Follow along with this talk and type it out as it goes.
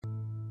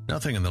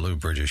Nothing in the Lou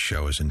Bridges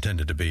Show is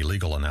intended to be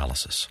legal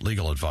analysis,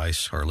 legal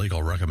advice, or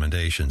legal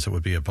recommendations that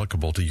would be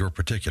applicable to your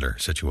particular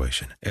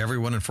situation.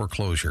 Everyone in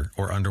foreclosure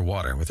or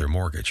underwater with their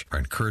mortgage are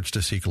encouraged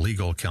to seek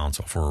legal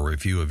counsel for a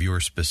review of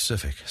your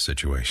specific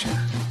situation.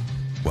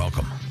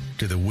 Welcome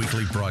to the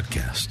weekly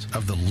broadcast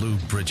of the Lou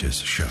Bridges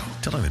Show,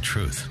 telling the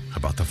truth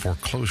about the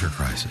foreclosure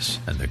crisis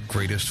and the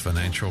greatest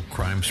financial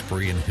crime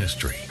spree in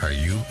history. Are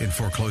you in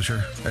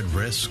foreclosure, at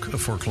risk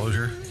of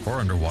foreclosure, or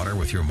underwater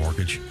with your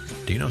mortgage?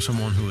 Do you know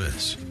someone who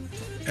is?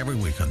 Every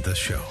week on this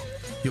show,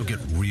 you'll get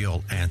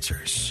real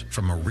answers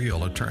from a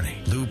real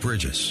attorney. Lou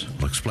Bridges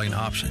will explain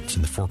options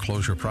in the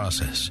foreclosure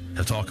process.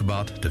 He'll talk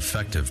about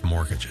defective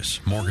mortgages,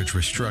 mortgage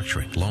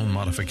restructuring, loan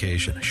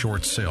modification,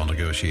 short sale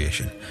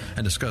negotiation,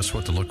 and discuss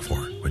what to look for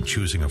when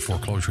choosing a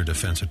foreclosure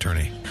defense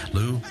attorney.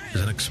 Lou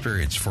is an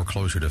experienced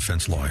foreclosure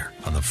defense lawyer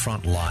on the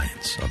front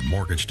lines of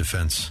mortgage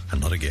defense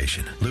and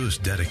litigation. Lou's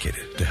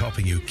dedicated to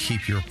helping you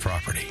keep your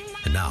property.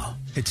 And now,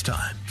 it's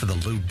time for the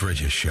Lou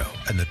Bridges Show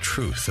and the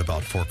truth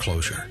about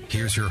foreclosure.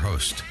 Here's your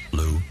host,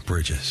 Lou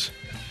Bridges.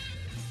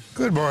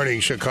 Good morning,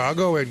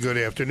 Chicago, and good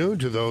afternoon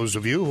to those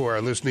of you who are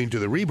listening to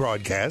the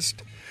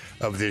rebroadcast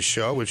of this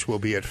show, which will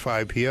be at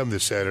 5 p.m.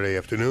 this Saturday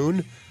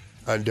afternoon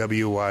on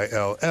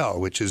WYLL,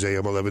 which is AM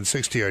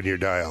 1160 on your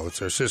dial.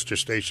 It's our sister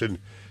station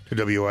to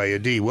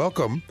WIND.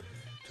 Welcome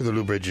to the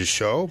Lou Bridges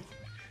Show.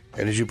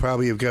 And as you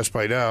probably have guessed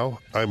by now,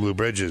 I'm Lou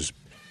Bridges.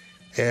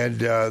 And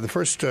the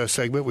first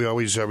segment we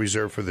always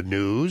reserve for the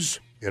news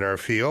in our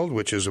field,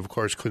 which is, of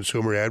course,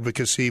 consumer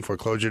advocacy,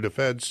 foreclosure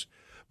defense,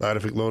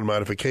 loan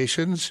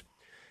modifications.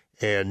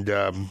 And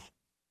I've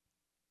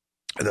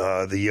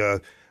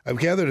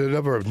gathered a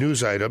number of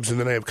news items, and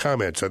then I have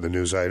comments on the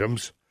news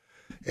items.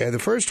 And the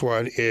first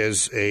one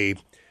is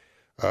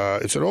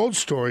it's an old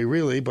story,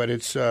 really, but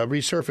it's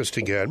resurfaced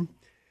again.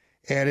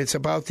 And it's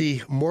about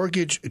the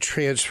mortgage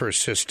transfer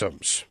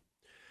systems.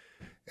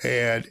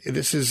 And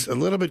this is a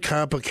little bit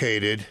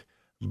complicated,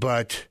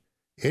 but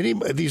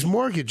these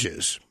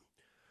mortgages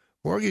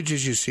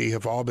you see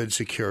have all been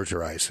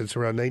securitized since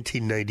around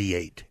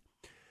 1998.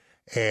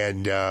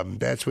 And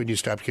that's when you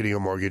stopped getting a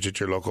mortgage at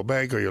your local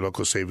bank or your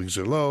local savings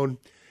and loan.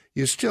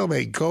 You still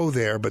may go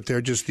there, but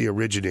they're just the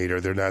originator.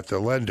 They're not the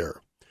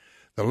lender.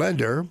 The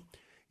lender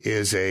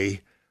is we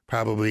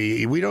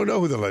don't know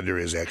who the lender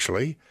is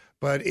actually,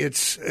 but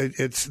it's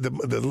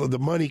the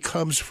money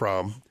comes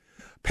from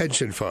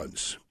pension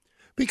funds.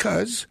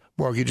 Because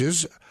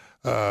mortgages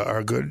are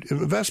a good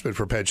investment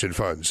for pension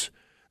funds.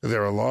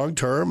 They're a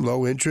long-term,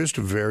 low-interest,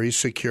 very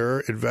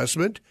secure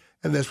investment,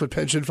 and that's what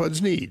pension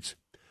funds need.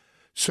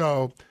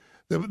 So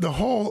the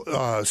whole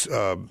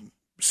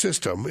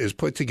system is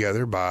put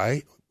together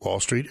by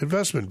Wall Street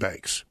investment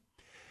banks.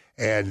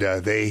 And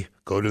they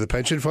go to the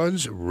pension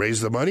funds,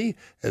 raise the money,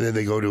 and then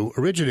they go to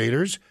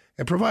originators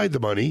and provide the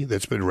money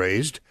that's been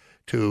raised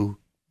to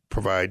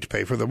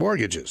pay for the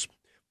mortgages,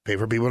 pay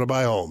for people to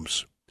buy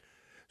homes.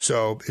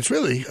 So it's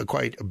really a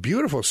quite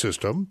beautiful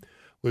system.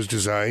 Was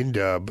designed,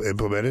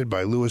 implemented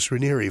by Louis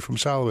Ranieri from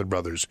Salomon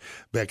Brothers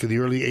back in the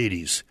early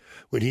 80s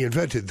when he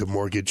invented the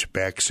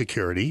mortgage-backed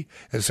security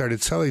and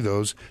started selling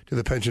those to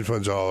the pension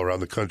funds all around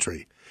the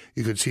country.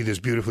 You could see this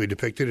beautifully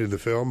depicted in the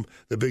film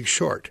The Big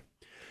Short,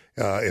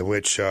 in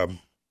which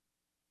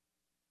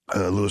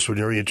Louis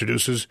Ranieri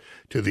introduces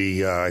to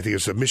the, I think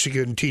it's the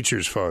Michigan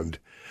Teachers Fund,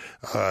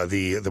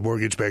 the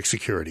mortgage-backed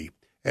security.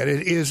 And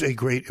it is a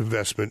great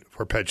investment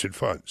for pension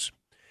funds.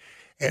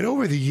 And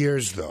over the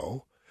years,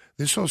 though,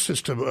 this whole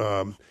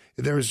system,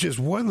 there is just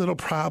one little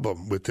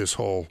problem with this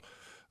whole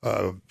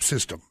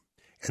system,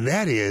 and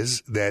that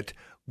is that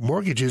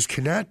mortgages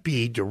cannot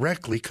be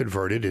directly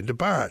converted into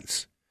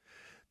bonds.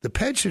 The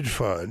pension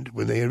fund,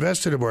 when they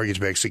invest in a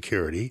mortgage-backed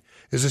security,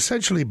 is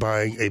essentially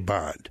buying a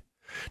bond.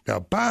 Now,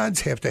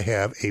 bonds have to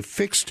have a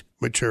fixed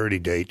maturity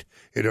date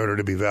in order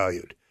to be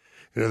valued.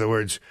 In other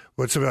words,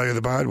 what's the value of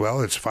the bond?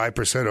 Well, it's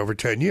 5% over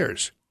 10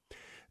 years.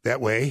 That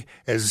way,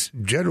 as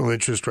general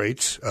interest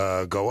rates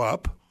go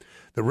up,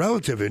 the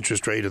relative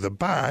interest rate of the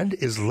bond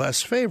is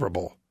less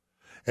favorable.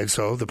 And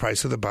so the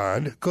price of the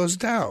bond goes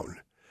down.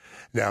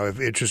 Now,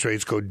 if interest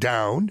rates go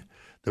down,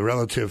 the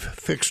relative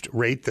fixed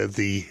rate that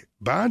the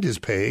bond is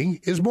paying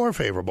is more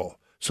favorable.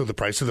 So the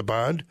price of the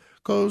bond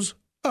goes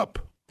up.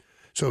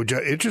 So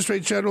interest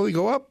rates generally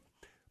go up,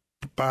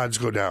 bonds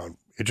go down.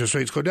 Interest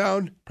rates go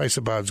down, price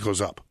of bonds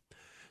goes up.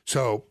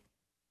 So,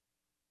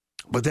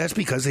 but that's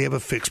because they have a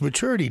fixed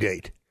maturity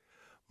date.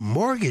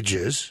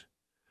 Mortgages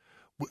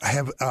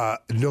have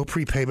no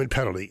prepayment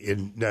penalty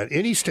in not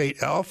any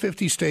state, all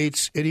 50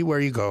 states, anywhere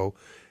you go.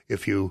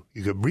 If you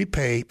can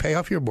pay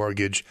off your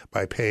mortgage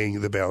by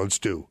paying the balance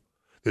due.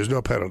 There's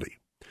no penalty.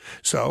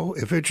 So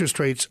if interest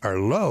rates are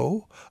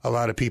low, a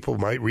lot of people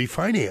might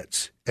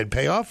refinance and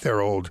pay off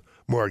their old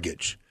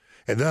mortgage.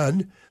 And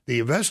then the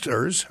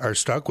investors are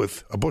stuck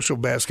with a bushel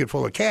basket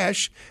full of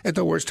cash at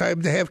the worst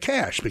time to have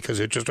cash because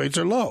interest rates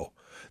are low.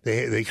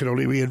 They can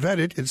only reinvent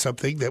it in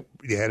something that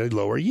had a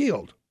lower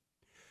yield.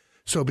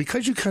 So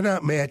because you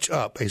cannot match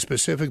up a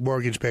specific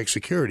mortgage-backed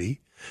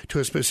security to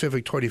a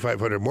specific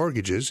 2,500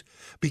 mortgages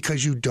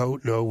because you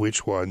don't know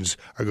which ones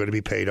are going to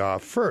be paid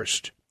off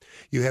first.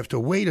 You have to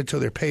wait until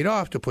they're paid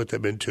off to put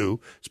them into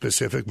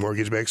specific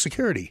mortgage-backed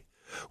security,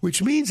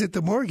 which means that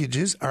the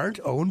mortgages aren't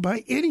owned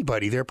by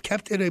anybody. They're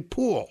kept in a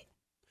pool.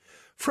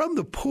 From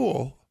the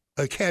pool,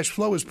 a cash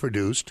flow is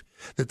produced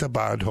that the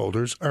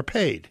bondholders are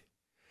paid.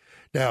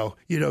 Now,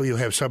 you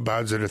have some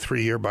bonds that are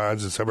 3-year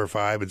bonds, and some are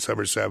 5, and some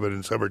are 7,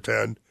 and some are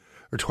 10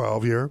 or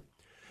 12-year.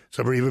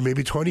 Some are even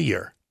maybe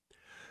 20-year.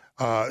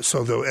 As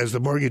the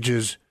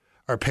mortgages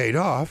are paid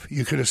off,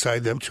 you can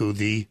assign them to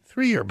the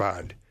 3-year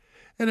bond.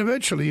 And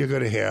eventually you're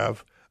going to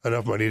have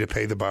enough money to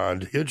pay the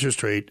bond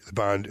interest rate,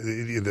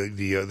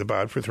 the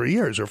bond for 3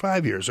 years or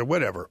 5 years or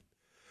whatever.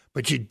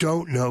 But you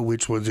don't know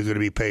which ones are going to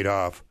be paid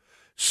off.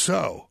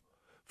 So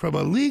from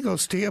a legal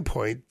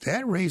standpoint,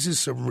 that raises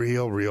some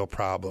real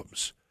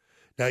problems.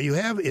 Now, you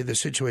have in the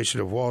situation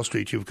of Wall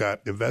Street, you've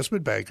got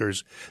investment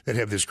bankers that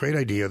have this great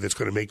idea that's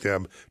going to make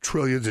them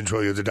trillions and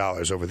trillions of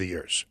dollars over the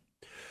years.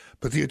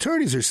 But the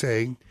attorneys are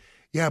saying,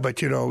 yeah,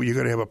 but, you're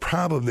going to have a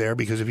problem there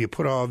because if you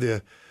put all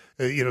the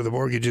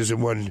mortgages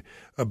in one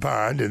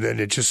bond, and then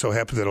it just so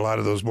happened that a lot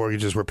of those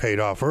mortgages were paid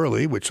off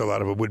early, which a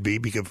lot of them would be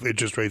because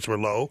interest rates were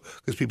low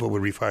because people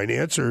would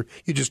refinance, or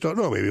you just don't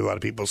know. Maybe a lot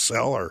of people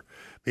sell, or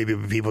maybe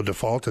people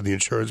default and the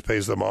insurance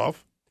pays them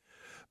off.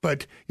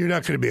 But you're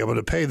not going to be able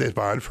to pay that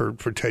bond for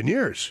 10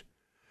 years.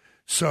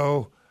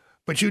 So,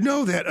 but you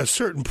know that a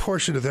certain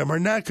portion of them are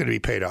not going to be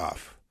paid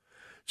off.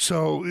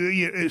 So what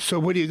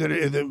are you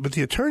going to? But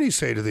the attorneys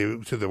say to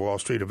the Wall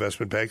Street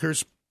investment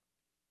bankers,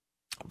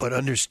 but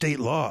under state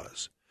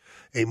laws,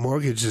 a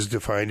mortgage is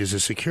defined as a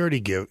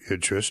security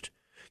interest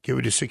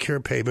given to secure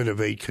payment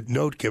of a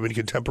note given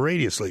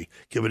contemporaneously,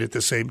 given at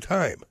the same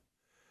time.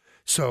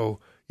 So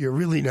you're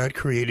really not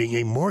creating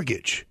a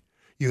mortgage.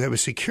 You have a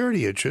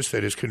security interest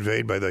that is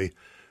conveyed by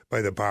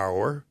the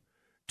borrower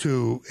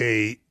to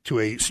a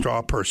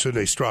straw person,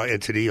 a straw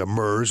entity, a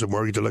MERS, a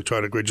mortgage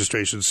electronic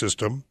registration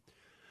system.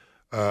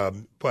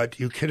 But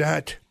you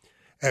cannot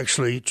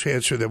actually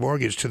transfer the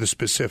mortgage to the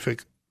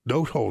specific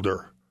note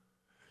holder.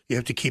 You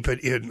have to keep it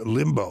in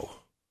limbo.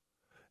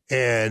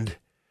 And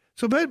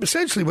so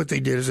essentially what they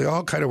did is they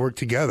all kind of worked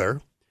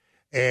together,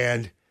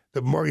 and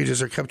the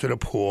mortgages are kept in a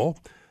pool.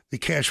 The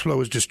cash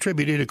flow is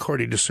distributed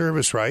according to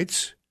service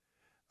rights.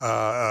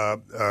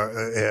 The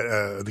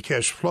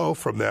cash flow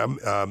from them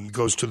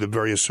goes to the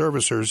various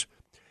servicers,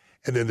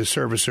 and then the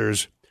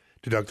servicers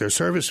deduct their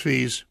service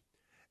fees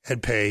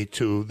and pay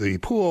to the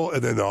pool,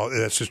 and then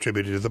that's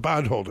distributed to the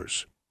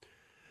bondholders.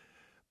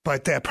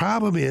 But that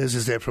problem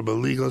is that from a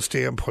legal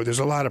standpoint, there's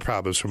a lot of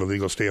problems from a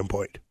legal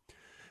standpoint.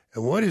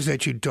 And one is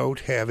that you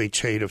don't have a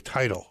chain of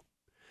title.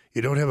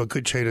 You don't have a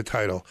good chain of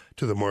title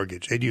to the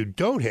mortgage, and you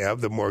don't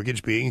have the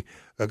mortgage being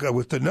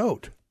with the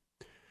note.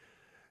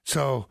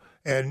 So,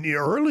 and the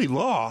early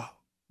law,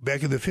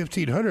 back in the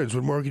 1500s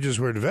when mortgages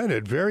were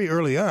invented, very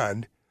early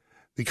on,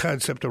 the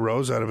concept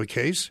arose out of a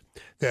case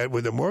that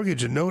when the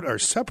mortgage and note are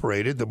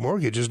separated, the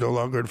mortgage is no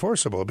longer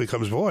enforceable. It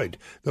becomes void.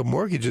 The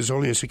mortgage is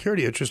only a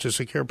security interest to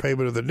secure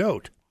payment of the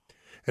note.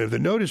 And if the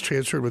note is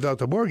transferred without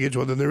the mortgage,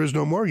 well, then there is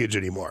no mortgage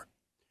anymore.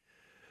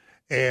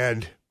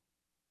 And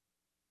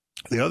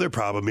the other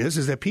problem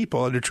is that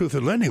people under truth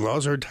in lending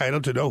laws are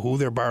entitled to know who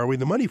they're borrowing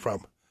the money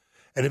from.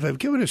 And if I've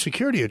given a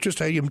security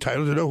interest, I am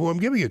entitled to know who I'm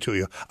giving it to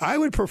you. I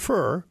would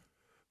prefer,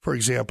 for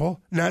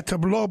example, not to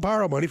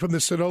borrow money from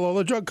the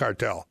Sinaloa drug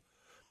cartel.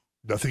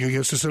 Nothing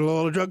against the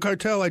Sinaloa drug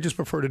cartel. I just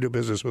prefer to do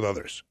business with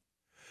others.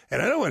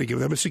 And I don't want to give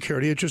them a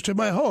security interest in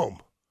my home.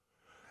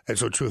 And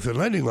so truth in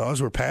lending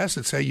laws were passed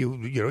that say you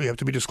have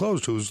to be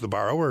disclosed who's the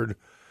borrower and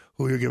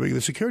who you're giving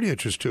the security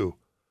interest to.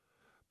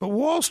 But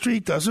Wall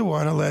Street doesn't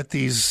want to let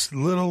these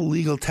little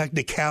legal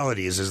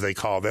technicalities, as they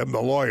call them,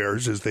 the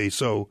lawyers, as they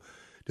so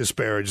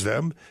disparage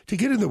them, to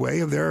get in the way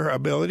of their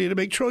ability to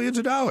make trillions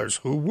of dollars.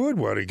 Who would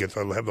want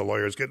to have the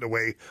lawyers get in the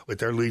way with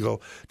their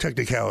legal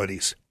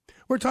technicalities?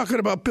 We're talking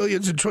about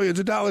billions and trillions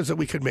of dollars that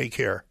we could make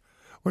here.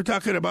 We're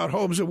talking about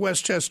homes in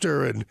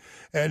Westchester and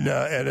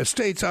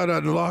estates out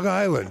on Long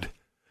Island.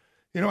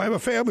 I have a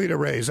family to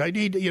raise. I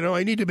need to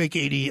make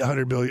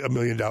 $100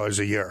 million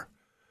a year.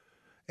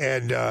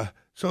 And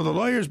so the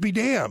lawyers be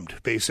damned,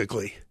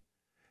 basically.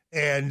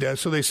 And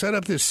so they set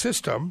up this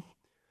system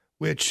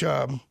which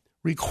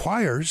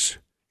requires,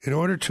 in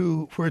order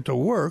for it to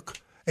work,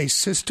 a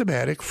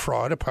systematic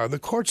fraud upon the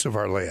courts of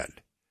our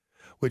land,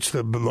 which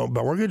the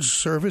mortgage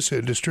service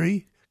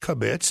industry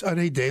commits on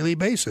a daily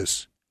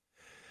basis.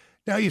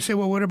 Now you say,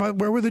 well,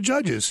 where were the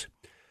judges?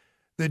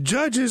 The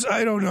judges,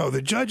 I don't know.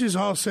 The judges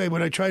all say,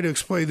 when I try to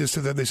explain this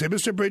to them, they say,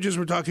 Mr. Bridges,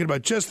 we're talking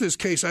about just this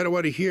case. I don't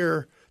want to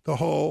hear the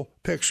whole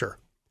picture.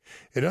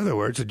 In other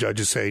words, the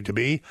judges say to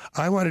me,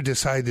 I want to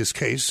decide this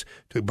case,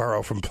 to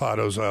borrow from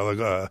Plato's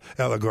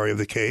allegory of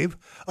the cave.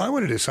 I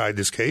want to decide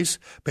this case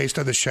based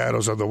on the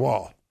shadows on the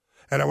wall.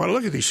 And I want to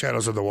look at these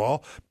shadows on the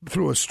wall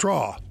through a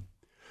straw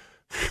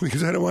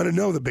because I don't want to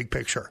know the big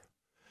picture.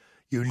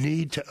 You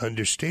need to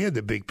understand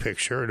the big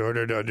picture in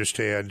order to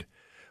understand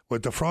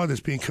what the fraud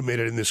is being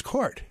committed in this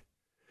court.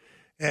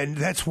 And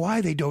that's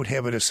why they don't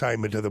have an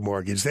assignment of the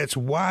mortgage. That's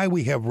why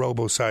we have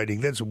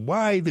robo-signing. That's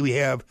why we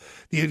have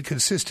the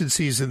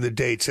inconsistencies in the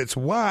dates. That's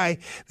why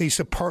they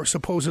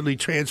supposedly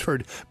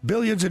transferred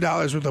billions of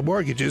dollars worth of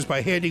mortgages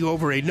by handing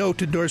over a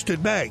note endorsed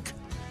in bank.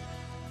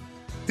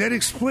 That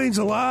explains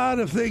a lot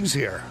of things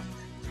here.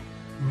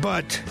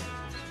 But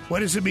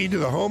what does it mean to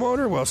the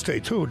homeowner? Well, stay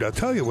tuned. I'll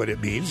tell you what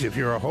it means. If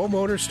you're a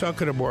homeowner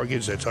stuck in a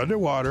mortgage that's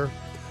underwater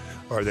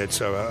or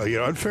that's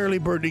unfairly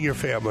burdening your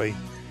family,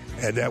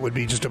 and that would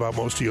be just about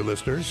most of you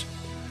listeners,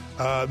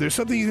 there's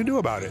something you can do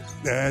about it.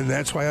 And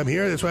that's why I'm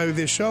here. That's why I have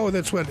this show. And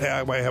that's why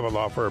I have a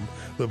law firm,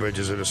 Lou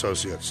Bridges and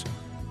Associates.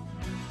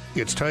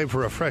 It's time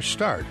for a fresh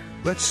start.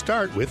 Let's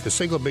start with the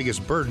single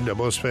biggest burden of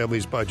most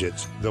families'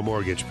 budgets, the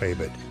mortgage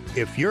payment.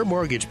 If your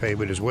mortgage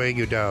payment is weighing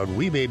you down,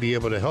 we may be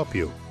able to help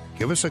you.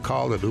 Give us a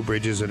call at Lou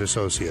Bridges and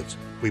Associates.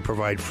 We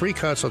provide free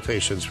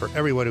consultations for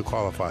everyone who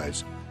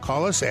qualifies.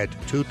 Call us at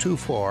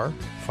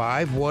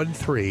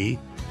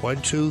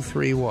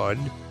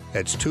 224-513-1231.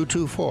 That's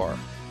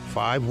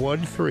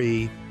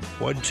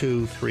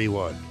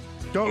 224-513-1231.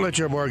 Don't let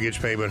your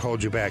mortgage payment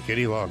hold you back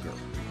any longer.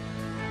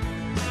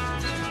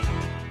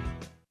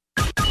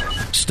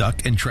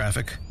 Stuck in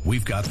traffic?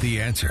 We've got the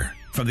answer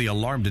from the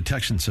Alarm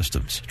Detection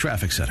Systems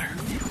Traffic Center.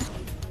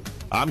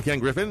 I'm Ken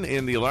Griffin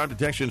in the Alarm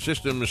Detection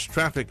Systems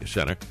Traffic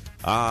Center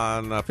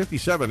on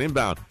 57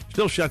 inbound.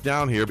 Still shut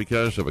down here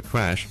because of a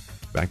crash.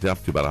 Backed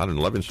up to about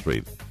 111th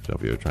Street. So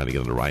if you're trying to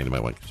get into Ryan, you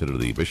might want to consider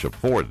the Bishop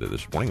Ford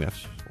this morning.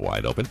 That's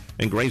wide open.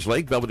 And Grays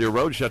Lake, Belvedere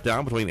Road shut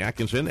down between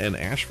Atkinson and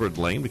Ashford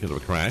Lane because of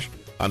a crash.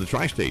 On the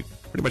Tri-State,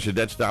 pretty much a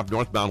dead stop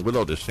northbound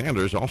Willow to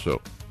Sanders,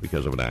 also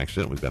because of an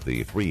accident. We've got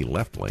the 3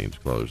 left lanes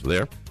closed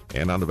there.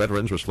 And on the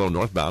Veterans, we're slow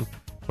northbound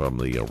from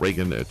the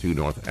Reagan to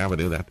North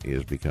Avenue. That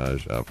is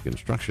because of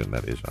construction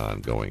that is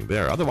ongoing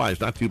there.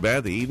 Otherwise, not too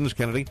bad. The Edens,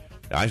 Kennedy,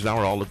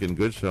 Eisenhower all looking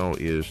good. So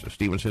is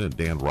Stevenson and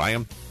Dan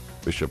Ryan.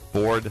 Bishop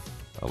Ford,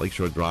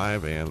 Lakeshore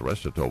Drive, and the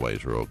rest of the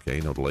tollways are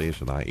okay. No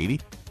delays in I-80,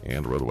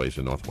 and roadways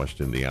in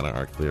northwest Indiana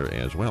are clear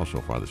as well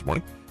so far this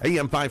morning.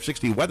 AM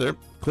 560 weather,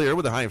 clear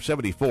with a high of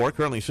 74,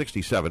 currently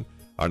 67.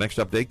 Our next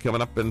update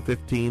coming up in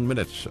 15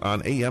 minutes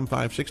on AM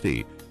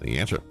 560. The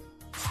Answer.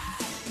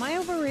 My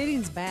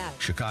overrating's bad.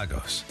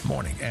 Chicago's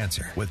Morning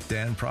Answer with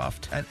Dan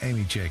Proft and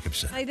Amy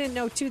Jacobson. I didn't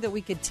know, too, that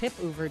we could tip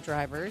Uber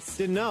drivers.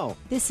 Didn't know.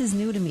 This is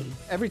new to me.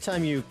 Every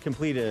time you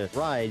complete a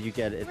ride,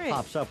 it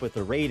pops up with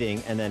a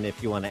rating, and then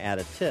if you want to add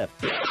a tip.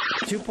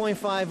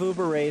 2.5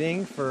 Uber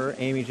rating for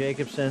Amy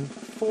Jacobson,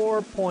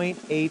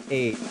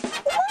 4.88. What?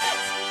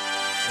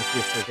 Thank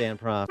you for Dan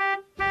Proft.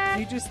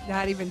 You just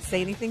not even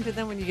say anything to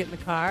them when you get in the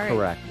car?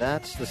 Correct.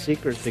 That's the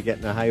secret to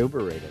getting a high Uber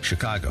rating.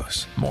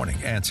 Chicago's Morning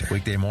Answer.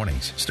 Weekday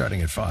mornings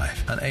starting at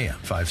 5 on AM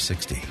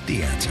 560.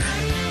 The Answer.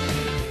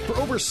 For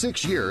over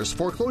 6 years,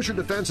 foreclosure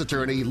defense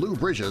attorney Lou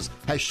Bridges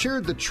has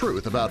shared the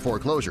truth about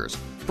foreclosures.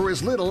 For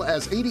as little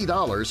as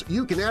 $80,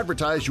 you can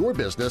advertise your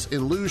business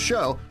in Lou's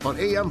show on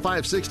AM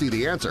 560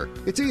 The Answer.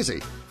 It's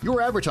easy.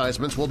 Your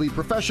advertisements will be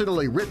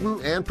professionally written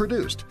and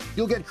produced.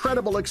 You'll get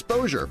credible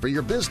exposure for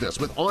your business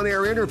with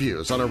on-air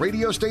interviews on a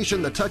radio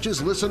station that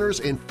touches listeners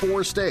in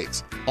 4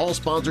 states. All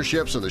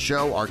sponsorships in the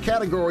show are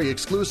category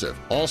exclusive.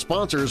 All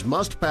sponsors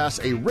must pass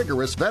a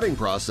rigorous vetting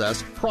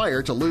process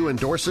prior to Lou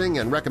endorsing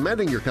and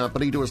recommending your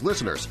company to his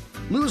listeners.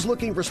 Lou's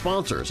looking for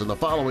sponsors in the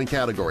following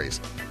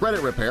categories: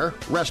 credit repair,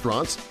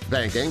 restaurants,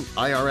 banking,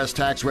 IRS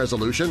tax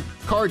resolution,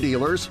 car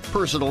dealers,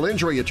 personal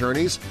injury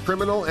attorneys,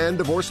 criminal and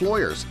divorce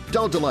lawyers.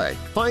 Don't delay.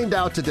 Find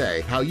out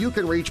today how you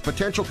can reach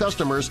potential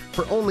customers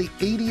for only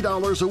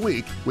 $80 a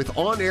week with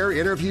on-air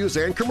interviews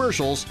and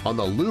commercials on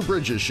The Lou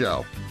Bridges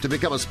Show. To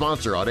become a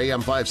sponsor on AM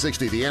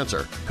 560 The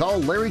Answer, call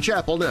Larry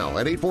Chappell now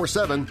at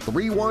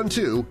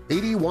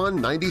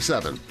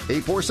 847-312-8197.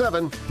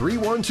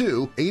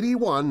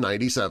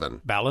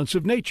 847-312-8197. Balance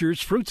of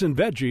Nature's fruits and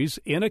veggies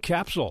in a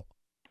capsule.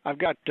 I've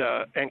got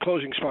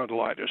ankylosing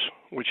spondylitis,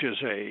 which is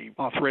a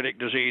arthritic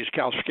disease,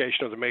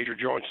 calcification of the major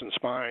joints in the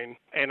spine,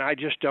 and I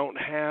just don't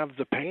have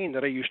the pain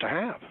that I used to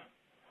have.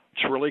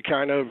 It's really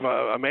kind of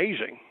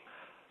amazing.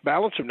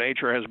 Balance of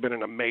Nature has been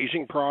an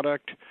amazing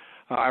product.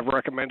 I've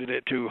recommended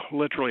it to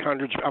literally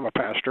hundreds. I'm a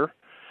pastor,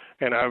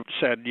 and I've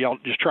said, y'all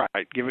just try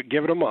it.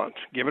 Give it a month.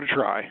 Give it a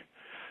try.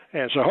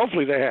 And so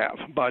hopefully they have.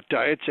 But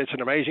it's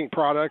an amazing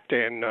product,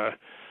 and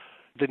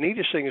the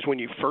neatest thing is when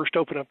you first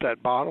open up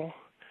that bottle,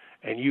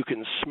 and you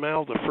can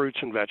smell the fruits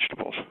and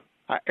vegetables.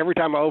 Every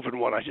time I open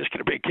one, I just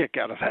get a big kick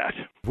out of that.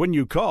 When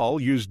you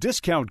call, use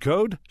discount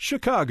code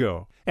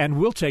CHICAGO, and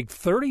we'll take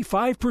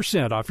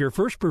 35% off your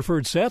first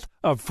preferred set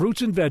of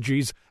fruits and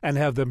veggies and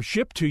have them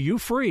shipped to you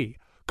free.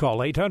 Call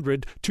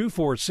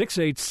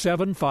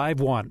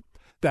 800-246-8751.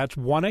 That's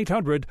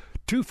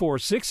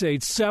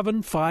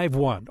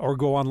 1-800-246-8751, or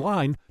go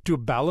online to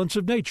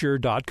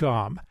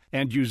balanceofnature.com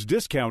and use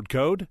discount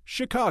code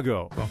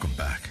CHICAGO. Welcome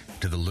back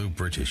to the Lou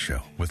Bridges Show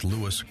with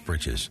Louis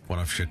Bridges, one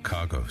of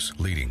Chicago's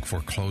leading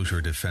foreclosure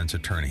defense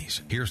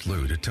attorneys. Here's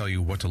Lou to tell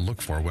you what to look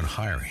for when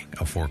hiring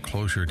a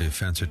foreclosure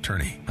defense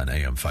attorney on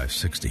AM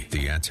 560.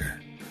 The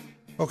Answer.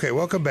 Okay,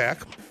 welcome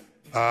back.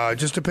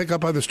 Just to pick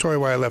up on the story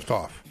where I left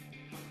off.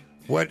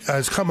 what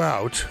has come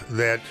out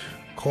that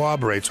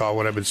corroborates all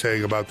what I've been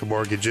saying about the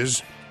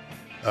mortgages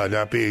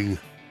not being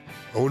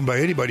owned by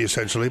anybody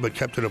essentially, but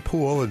kept in a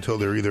pool until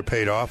they're either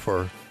paid off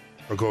or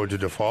go into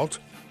default,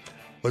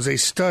 was a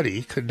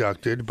study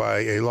conducted by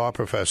a law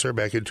professor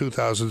back in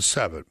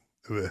 2007,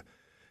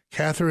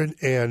 Catherine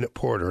Ann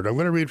Porter. And I'm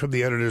going to read from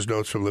the editor's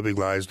notes from Living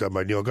Lies done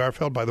by Neil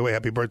Garfield. By the way,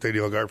 happy birthday,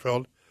 Neil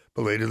Garfield.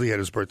 Belatedly, had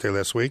his birthday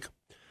last week.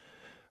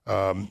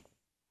 Neil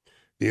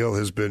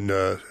has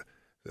been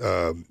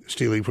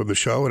stealing from the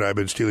show, and I've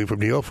been stealing from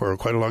Neil for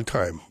quite a long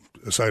time.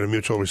 A sign of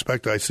mutual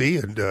respect, I see,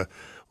 and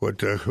what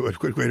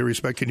greater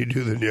respect can you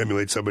do than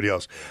emulate somebody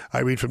else?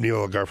 I read from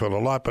Neil Garfield a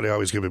lot, but I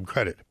always give him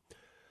credit.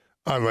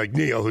 Unlike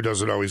Neil, who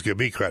doesn't always give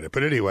me credit.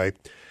 But anyway,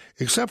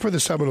 except for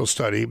the seminal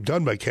study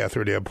done by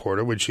Catherine Ann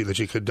Porter that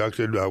she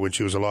conducted when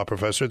she was a law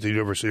professor at the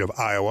University of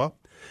Iowa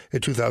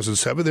in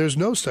 2007, there's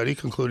no study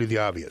concluding the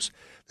obvious,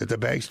 that the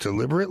banks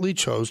deliberately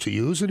chose to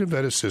use and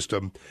invent a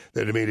system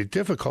that made it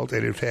difficult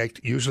and, in fact,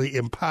 usually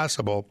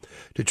impossible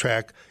to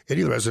track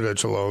any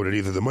residential loan in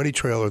either the money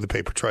trail or the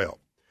paper trail.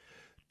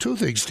 Two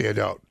things stand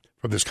out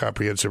from this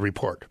comprehensive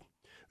report.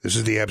 This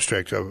is an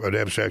abstract of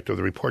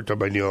the report done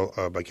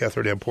by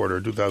Catherine Ann Porter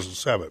in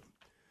 2007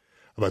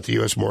 about the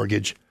U.S.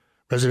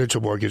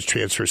 residential mortgage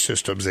transfer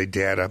systems, a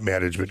data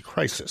management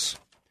crisis.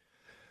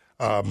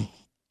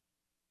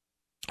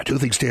 Two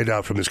things stand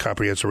out from this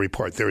comprehensive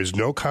report. There is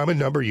no common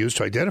number used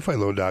to identify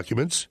loan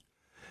documents,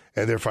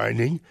 and they're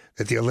finding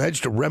that the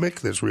alleged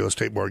REMIC, this Real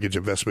Estate Mortgage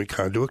Investment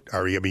Conduit,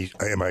 REMIC,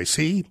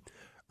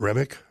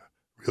 REMIC,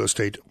 Real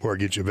Estate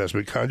Mortgage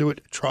Investment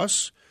Conduit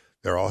trusts,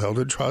 they're all held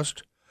in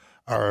trust,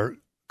 are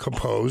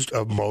composed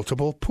of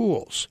multiple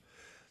pools.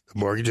 The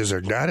mortgages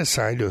are not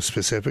assigned to a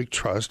specific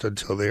trust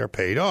until they are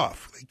paid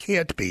off. They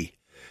can't be,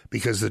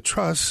 because the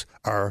trusts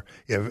are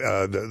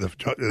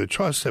the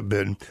trusts have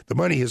been, the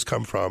money has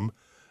come from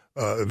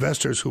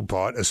investors who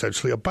bought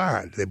essentially a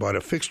bond. They bought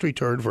a fixed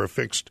return for a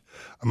fixed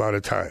amount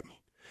of time,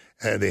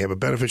 and they have a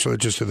beneficial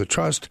interest in the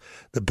trust.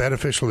 The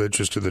beneficial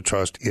interest in the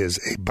trust is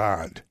a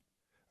bond,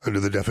 under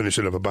the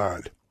definition of a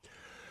bond.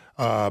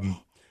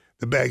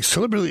 The banks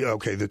deliberately,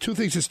 the two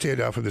things that stand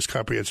out from this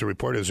comprehensive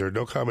report is there are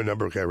no common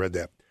number. Okay, I read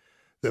that.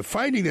 The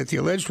finding that the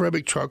alleged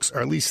REMIC trucks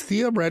are at least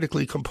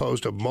theoretically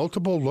composed of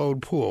multiple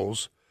loan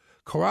pools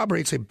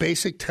corroborates a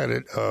basic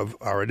tenet of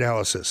our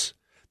analysis,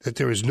 that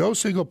there is no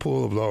single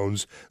pool of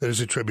loans that is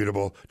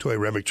attributable to a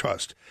REMIC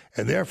trust,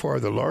 and therefore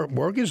the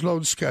mortgage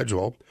loan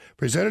schedule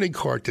presented in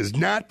court does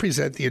not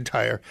present the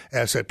entire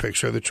asset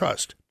picture of the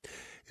trust.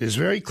 It is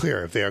very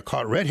clear if they are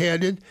caught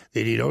red-handed,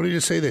 they need only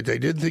to say that they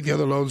didn't think the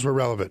other loans were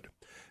relevant.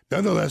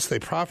 Nonetheless, they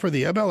proffer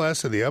the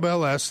MLS and the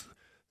MLS,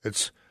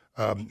 that's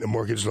a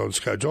mortgage loan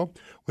schedule,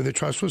 when the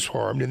trust was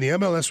formed, and the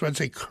MLS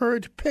runs a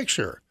current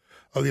picture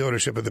of the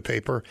ownership of the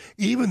paper,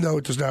 even though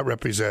it does not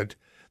represent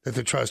that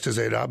the trust is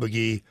an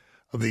obligee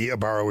of the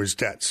borrower's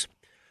debts.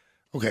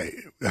 Okay,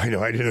 I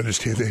know, I didn't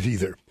understand that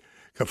either,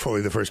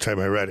 fully the first time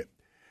I read it.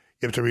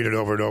 You have to read it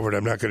over and over, and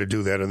I'm not going to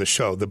do that on the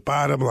show. The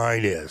bottom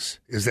line is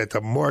that the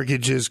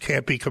mortgages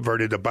can't be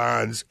converted to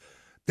bonds.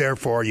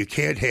 Therefore, you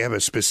can't have a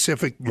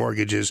specific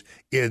mortgages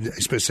in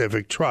a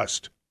specific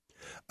trust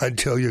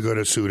until you're going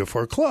to sue to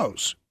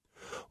foreclose.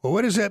 Well,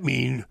 what does that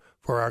mean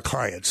for our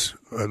clients,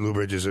 Lou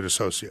Bridges and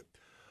Associate?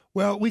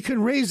 Well, we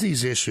can raise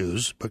these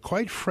issues, but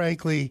quite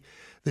frankly,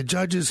 the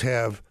judges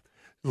have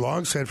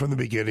long said from the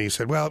beginning,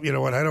 said, well, you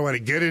know what, I don't want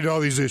to get into all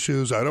these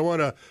issues. I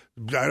want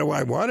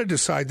to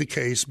decide the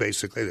case,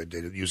 basically. They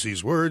didn't use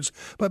these words,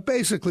 but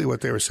basically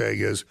what they were saying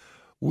is,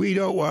 we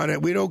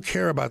don't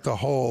care about the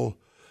whole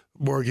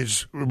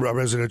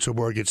residential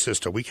mortgage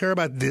system. We care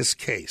about this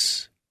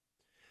case.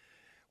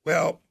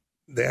 Well,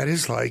 that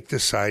is like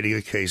deciding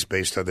a case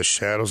based on the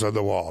shadows on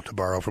the wall, to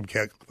borrow from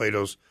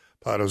Plato's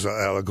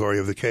allegory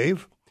of the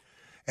cave.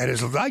 And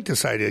it's like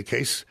deciding a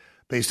case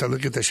based on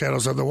looking at the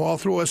shadows on the wall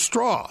through a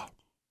straw,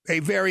 a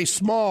very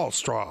small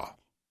straw.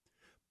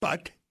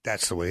 But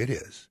that's the way it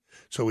is.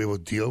 So we will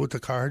deal with the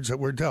cards that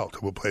were dealt,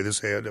 and we'll play this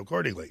hand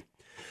accordingly.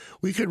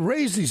 We can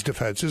raise these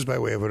defenses by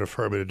way of an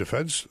affirmative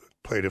defense,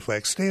 plaintiff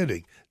lacks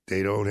standing.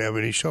 They don't have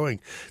any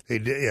showing.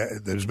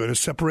 There's been a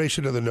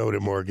separation of the note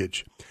and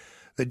mortgage.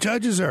 The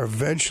judges are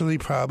eventually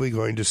probably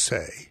going to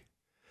say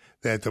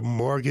that the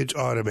mortgage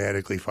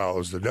automatically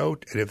follows the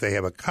note, and if they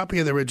have a copy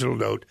of the original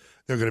note,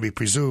 they're going to be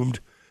presumed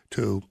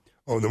to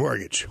own the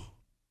mortgage.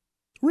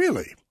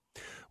 Really?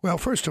 Well,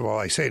 first of all,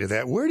 I say to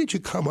that, where did you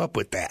come up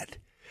with that?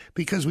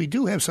 Because we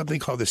do have something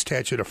called the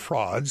statute of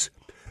frauds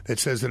that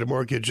says that a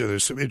mortgage or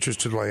there's some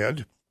interest in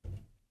land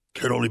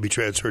can only be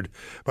transferred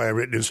by a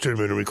written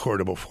instrument in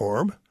recordable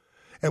form.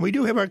 And we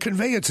do have our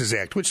Conveyances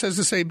Act, which says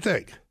the same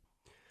thing.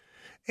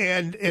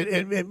 And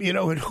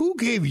who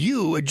gave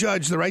you, a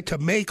judge, the right to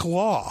make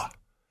law?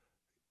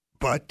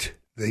 But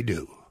they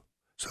do.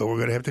 So we're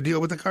going to have to deal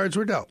with the cards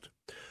we're dealt.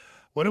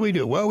 What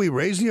do? Well, we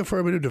raise the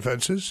affirmative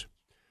defenses.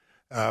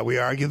 We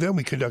argue them.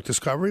 We conduct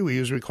discovery. We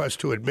use requests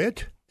to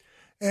admit.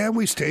 And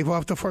we stave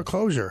off the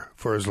foreclosure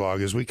for as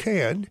long as we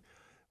can,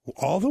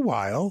 all the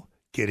while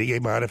getting a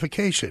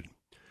modification.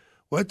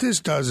 What this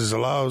does is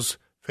allows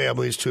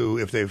families to,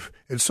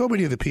 and so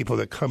many of the people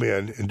that come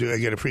in and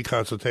get a free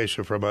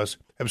consultation from us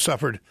have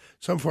suffered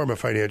some form of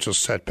financial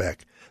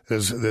setback that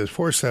has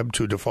forced them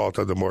to default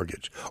on the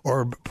mortgage,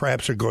 or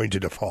perhaps are going to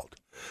default.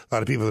 A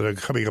lot of people that are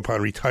coming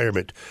upon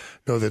retirement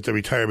know that the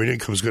retirement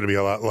income is going to be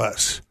a lot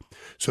less.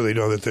 So they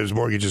know that their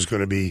mortgage is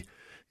going to be,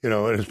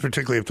 and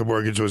particularly if the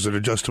mortgage was an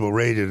adjustable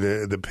rate and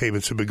the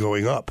payments have been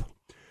going up.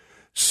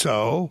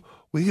 So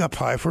we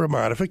apply for a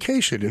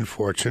modification. And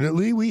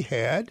fortunately, we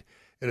had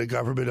in a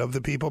government of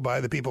the people, by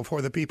the people,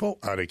 for the people,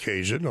 on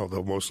occasion,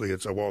 although mostly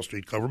it's a Wall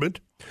Street government,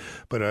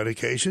 but on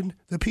occasion,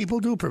 the people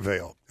do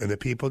prevail. And the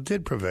people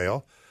did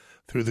prevail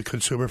through the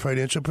Consumer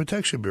Financial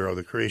Protection Bureau,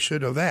 the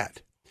creation of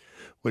that,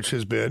 which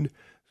has been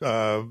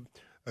a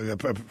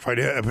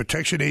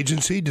protection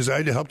agency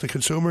designed to help the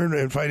consumer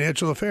in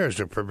financial affairs,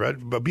 to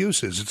prevent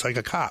abuses. It's like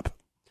a cop.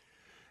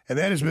 And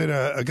that has been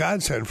a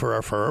godsend for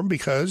our firm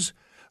because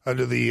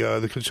under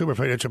the Consumer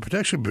Financial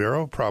Protection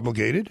Bureau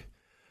promulgated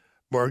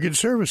mortgage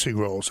servicing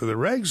rules. So the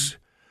regs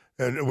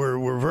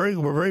were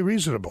very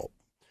reasonable.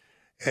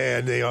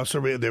 And they also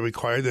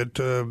require that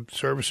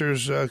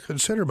servicers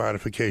consider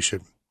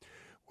modification.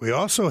 We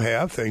also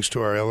have, thanks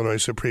to our Illinois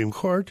Supreme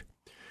Court,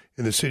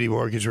 in the City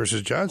Mortgage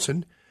versus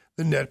Johnson,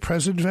 the net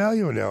present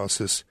value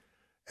analysis.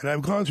 And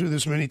I've gone through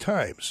this many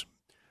times.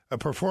 A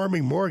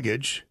performing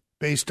mortgage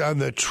based on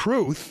the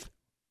truth,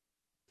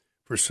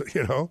 is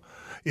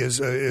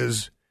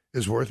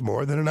worth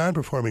more than a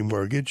non-performing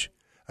mortgage.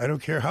 I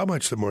don't care how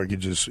much the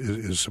mortgage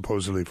is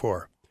supposedly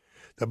for.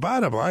 The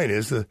bottom line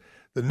is the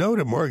note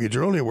and mortgage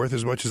are only worth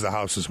as much as the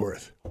house is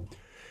worth.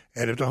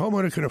 And if the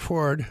homeowner's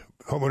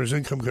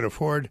income can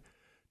afford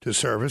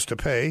to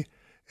pay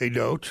a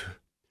note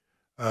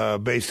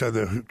based on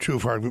the true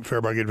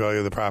fair market value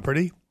of the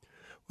property,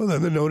 well,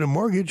 then the note and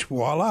mortgage,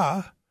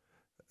 voila.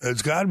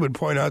 As God would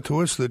point out to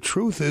us, the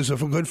truth is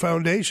of a good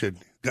foundation.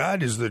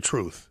 God is the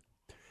truth.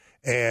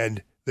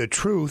 And the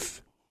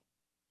truth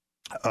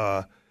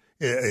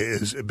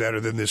is better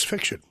than this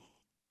fiction.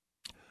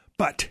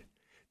 But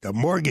the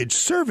mortgage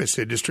service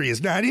industry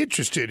is not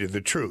interested in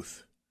the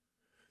truth.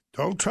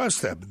 Don't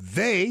trust them.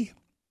 They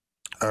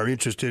are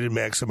interested in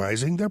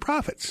maximizing their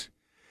profits.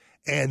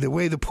 And the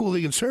way the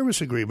pooling and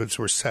service agreements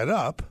were set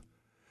up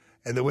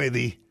and the way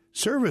the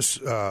service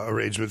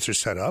arrangements are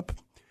set up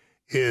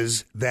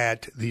is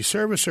that the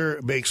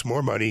servicer makes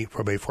more money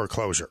from a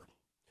foreclosure.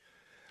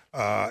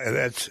 And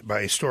that's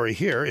my story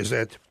here, is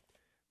that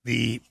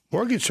the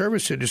mortgage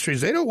service industries,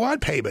 they don't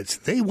want payments.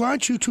 They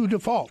want you to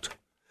default.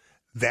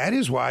 That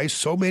is why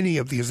so many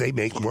because they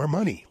make more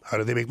money. How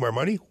do they make more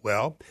money?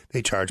 Well,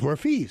 they charge more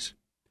fees.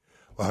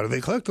 Well, how do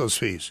they collect those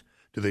fees?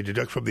 Do they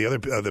deduct from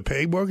the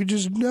paying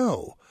mortgages?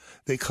 No.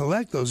 They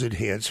collect those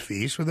enhanced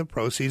fees from the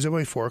proceeds of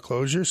a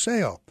foreclosure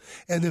sale.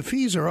 And the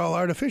fees are all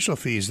artificial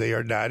fees. They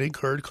are not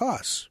incurred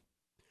costs.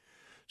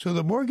 So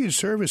the mortgage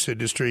service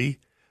industry,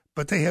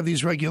 but they have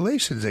these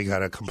regulations they got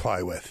to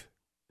comply with.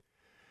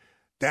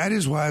 That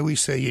is why we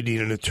say you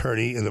need an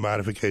attorney in the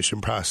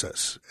modification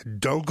process.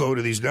 Don't go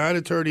to these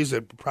non-attorneys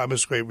that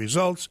promise great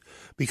results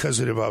because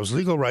it involves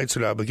legal rights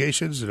and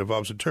obligations. It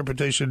involves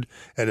interpretation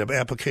and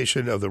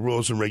application of the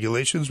rules and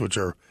regulations, which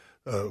are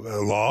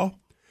law.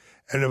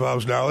 And it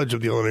involves knowledge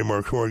of the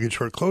Illinois mortgage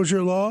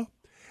foreclosure law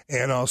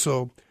and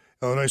also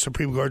Illinois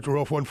Supreme Court Rule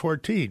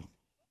 114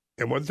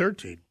 and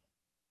 113.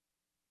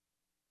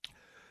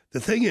 The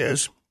thing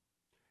is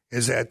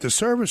that the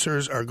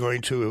servicers are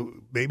going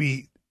to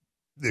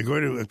they're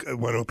going to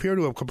want to appear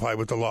to have complied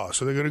with the law.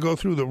 So they're going to go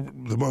through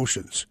the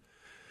motions.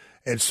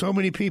 And so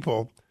many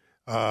people,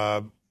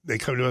 they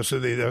come to us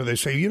and they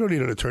say, you don't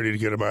need an attorney to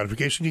get a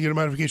modification. You get a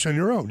modification on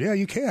your own. Yeah,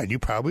 you can. You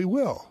probably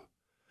will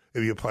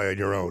if you apply on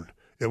your own.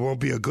 It won't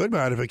be a good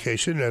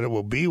modification, and it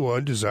will be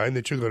one designed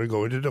that you're going to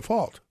go into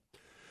default.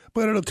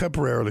 But it'll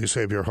temporarily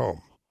save your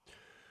home.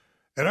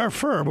 At our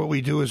firm, what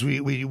we do is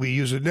we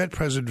use a net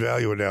present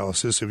value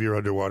analysis if you're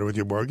underwater with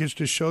your mortgage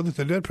to show that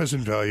the net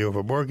present value of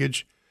a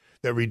mortgage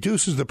that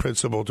reduces the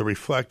principal to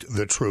reflect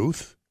the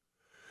truth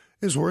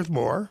is worth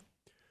more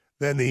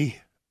than a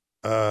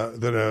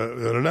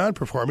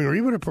non-performing or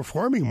even a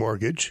performing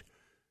mortgage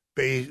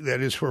that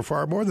is for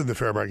far more than the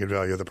fair market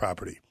value of the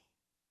property.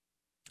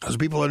 Because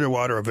people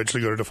underwater are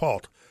eventually going to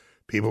default.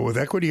 People with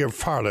equity are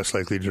far less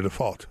likely to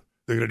default.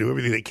 They're going to do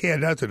everything they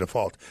can not to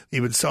default,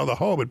 even sell the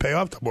home and pay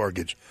off the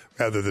mortgage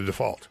rather than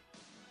default.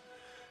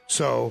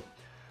 So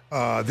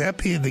that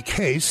being the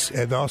case,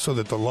 and also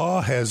that the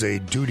law has a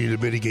duty to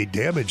mitigate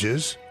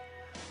damages,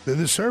 then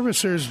the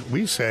servicers,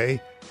 we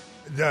say,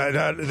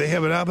 they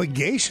have an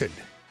obligation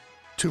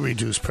to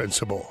reduce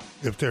principal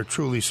if they're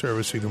truly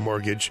servicing the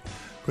mortgage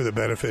for the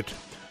benefit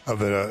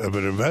of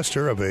an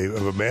investor, of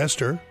a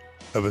master,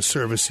 of a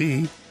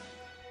servicee.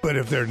 But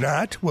if they're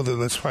not, well, then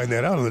let's find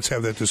that out and let's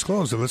have that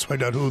disclosed and let's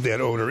find out who that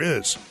owner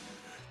is.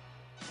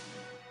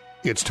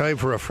 It's time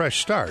for a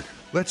fresh start.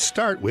 Let's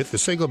start with the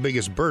single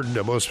biggest burden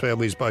of most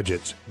families'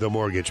 budgets, the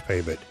mortgage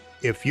payment.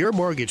 If your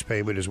mortgage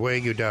payment is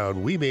weighing you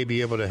down, we may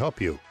be able to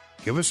help you.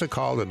 Give us a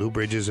call at Lou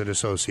Bridges &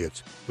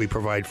 Associates. We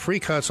provide free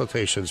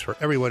consultations for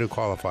everyone who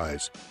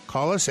qualifies.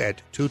 Call us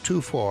at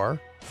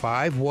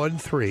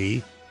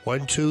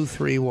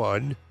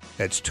 513-1231.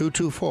 That's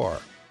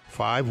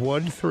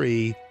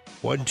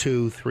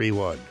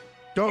 224-513-1231.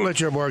 Don't let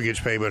your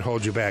mortgage payment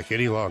hold you back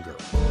any longer.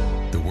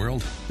 The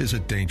world is a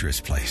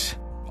dangerous place.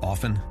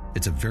 Often,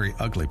 it's a very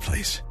ugly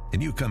place,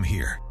 and you come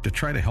here to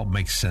try to help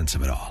make sense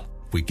of it all.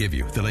 We give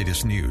you the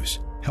latest news,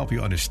 help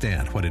you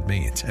understand what it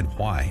means and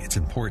why it's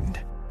important.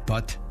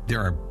 But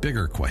there are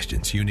bigger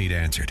questions you need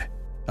answered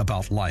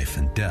about life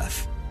and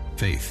death,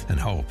 faith and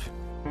hope.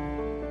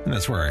 And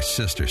that's where our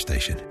sister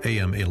station,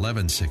 AM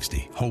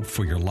 1160, Hope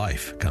for Your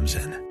Life, comes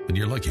in. When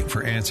you're looking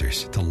for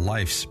answers to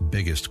life's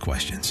biggest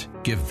questions,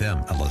 give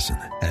them a listen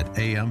at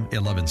AM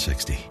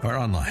 1160 or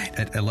online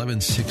at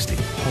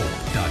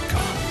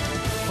 1160hope.com.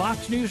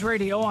 Fox News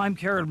Radio, I'm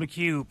Carol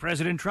McHugh.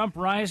 President Trump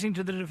rising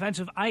to the defense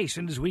of ICE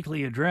in his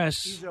weekly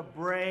address. These are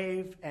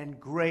brave and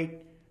great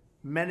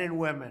men and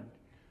women.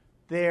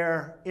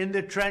 They're in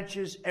the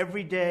trenches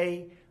every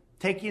day,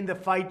 taking the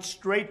fight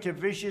straight to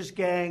vicious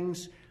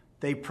gangs.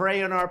 They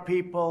prey on our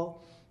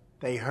people,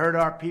 they hurt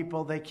our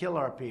people, they kill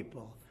our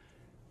people.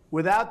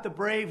 Without the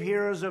brave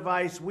heroes of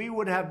ICE, we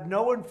would have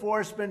no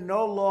enforcement,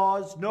 no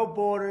laws, no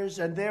borders,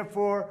 and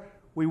therefore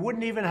we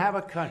wouldn't even have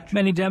a country.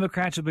 Many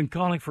Democrats have been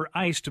calling for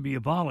ICE to be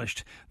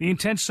abolished. The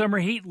intense summer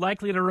heat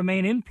likely to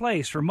remain in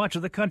place for much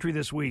of the country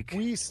this week.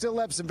 We still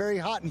have some very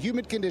hot and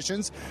humid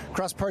conditions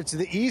across parts of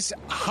the east,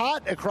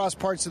 hot across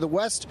parts of the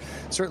west.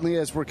 Certainly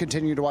as we're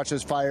continuing to watch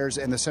those fires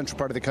in the central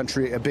part of the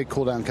country, a big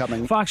cool down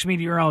coming. Fox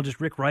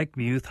meteorologist Rick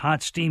Reichmuth,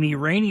 hot, steamy,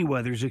 rainy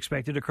weather is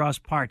expected across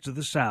parts of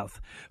the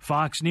south.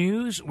 Fox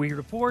News, we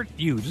report,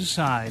 you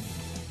decide.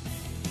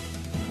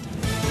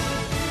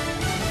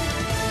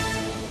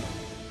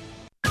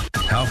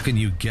 How can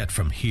you get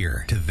from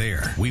here to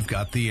there? We've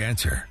got the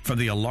answer from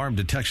the Alarm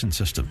Detection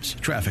Systems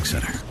Traffic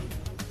Center.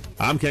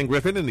 I'm Ken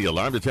Griffin in the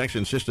Alarm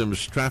Detection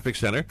Systems Traffic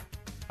Center.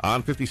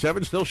 On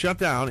 57, still shut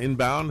down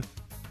inbound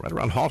right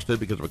around Halstead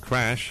because of a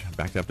crash.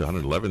 Backed up to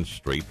 111th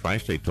Street.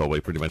 Tri-State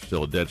Tollway pretty much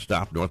still a dead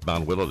stop.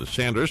 Northbound Willow to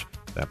Sanders.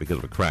 That because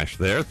of a crash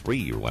there.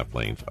 3 left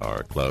lanes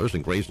are closed.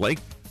 In Grays Lake,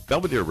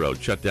 Belvedere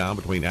Road shut down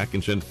between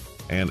Atkinson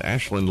and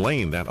Ashland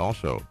Lane. That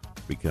also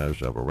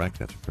because of a wreck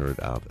that's occurred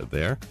out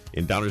there.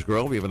 In Downers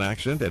Grove, we have an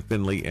accident at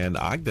Finley and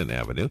Ogden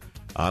Avenue.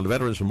 On the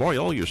Veterans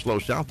Memorial, you're slow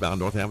southbound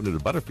North Avenue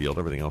to Butterfield.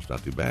 Everything else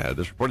not too bad.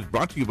 This report is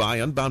brought to you by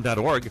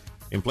Unbound.org.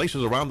 In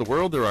places around the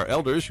world, there are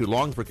elders who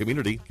long for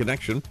community,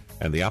 connection,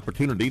 and the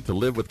opportunity to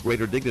live with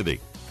greater dignity.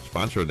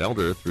 Sponsor an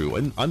elder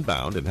through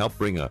Unbound and help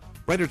bring a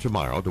brighter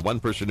tomorrow to one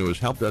person who has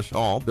helped us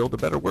all build a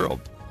better world.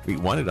 Meet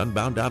one at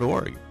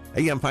Unbound.org.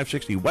 AM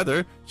 560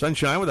 weather,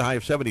 sunshine with a high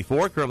of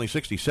 74, currently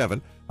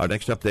 67. Our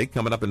next update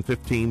coming up in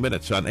 15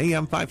 minutes on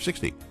AM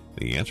 560.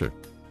 The Answer.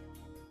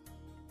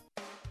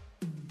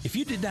 If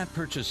you did not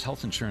purchase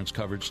health insurance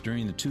coverage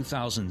during the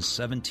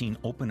 2017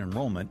 open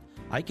enrollment,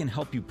 I can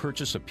help you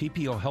purchase a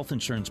PPO health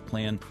insurance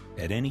plan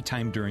at any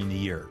time during the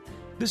year.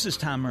 This is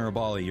Tom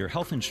Marabali, your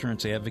health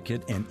insurance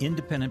advocate and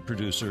independent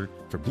producer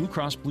for Blue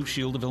Cross Blue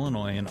Shield of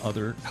Illinois and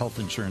other health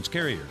insurance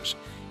carriers.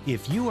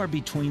 If you are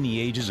between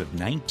the ages of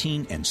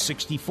 19 and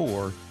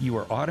 64, you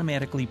are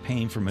automatically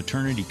paying for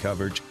maternity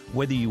coverage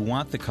whether you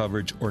want the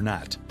coverage or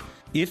not.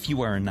 If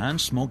you are a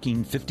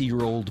non-smoking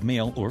 50-year-old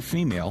male or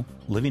female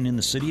living in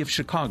the city of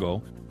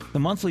Chicago, the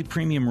monthly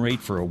premium rate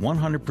for a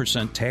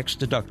 100%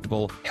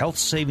 tax-deductible health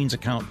savings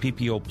account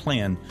PPO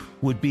plan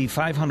would be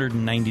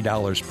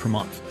 $590 per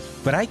month.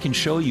 But I can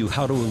show you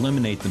how to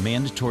eliminate the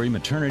mandatory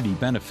maternity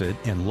benefit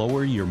and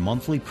lower your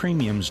monthly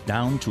premiums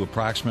down to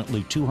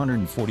approximately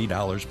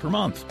 $240 per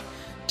month.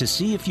 To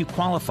see if you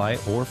qualify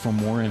or for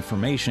more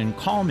information,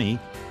 call me,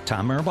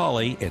 Tom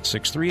Marabali, at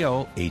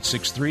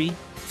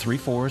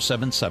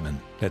 630-863-3477.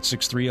 That's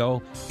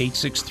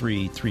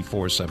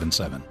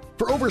 630-863-3477.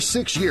 For over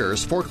 6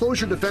 years,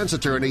 foreclosure defense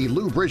attorney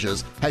Lou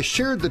Bridges has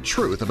shared the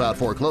truth about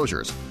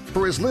foreclosures.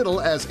 For as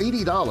little as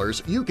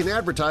 $80, you can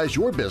advertise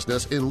your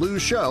business in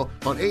Lou's show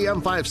on AM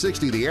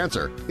 560 The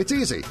Answer. It's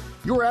easy.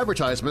 Your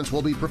advertisements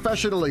will be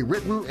professionally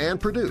written and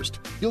produced.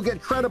 You'll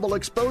get credible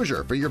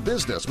exposure for your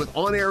business with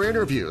on-air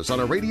interviews on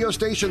a radio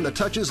station that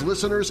touches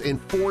listeners in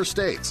 4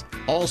 states.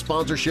 All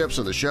sponsorships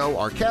in the show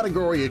are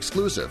category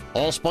exclusive.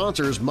 All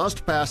sponsors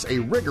must pass a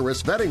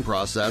rigorous vetting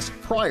process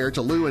prior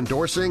to Lou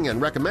endorsing and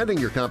recommending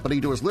your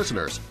company to his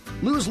listeners.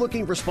 Lou's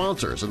looking for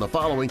sponsors in the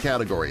following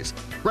categories: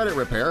 credit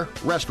repair,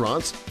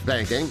 restaurants,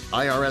 banking,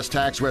 IRS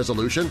tax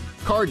resolution,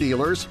 car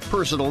dealers,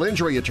 personal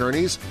injury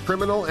attorneys,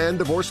 criminal and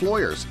divorce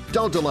lawyers.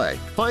 Don't delay.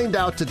 Find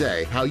out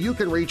today how you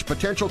can reach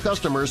potential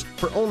customers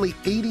for only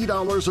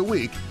 $80 a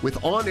week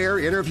with on-air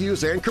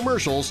interviews and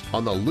commercials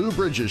on The Lou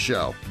Bridges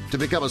Show. To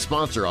become a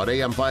sponsor on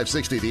AM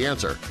 560 The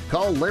Answer,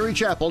 call Larry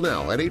Chappell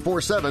now at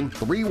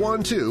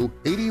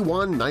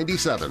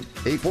 847-312-8197.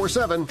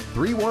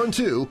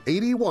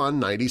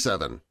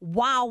 847-312-8197.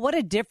 Wow, what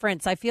a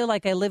difference. I feel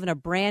like I live in a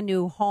brand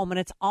new home, and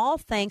it's all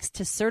thanks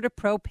to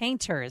CertaPro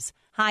Painters.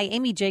 Hi,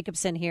 Amy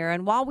Jacobson here,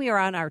 and while we are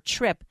on our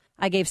trip,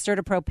 I gave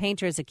CertaPro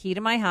Painters a key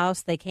to my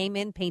house. They came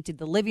in, painted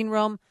the living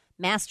room,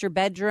 master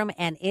bedroom,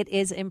 and it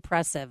is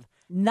impressive.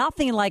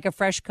 Nothing like a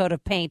fresh coat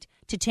of paint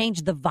to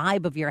change the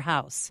vibe of your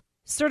house.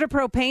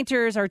 CertaPro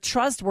painters are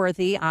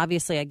trustworthy.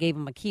 Obviously, I gave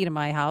them a key to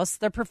my house.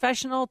 They're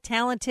professional,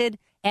 talented,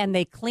 and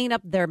they clean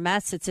up their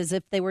mess. It's as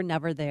if they were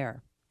never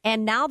there.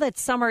 And now that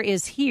summer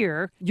is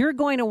here, you're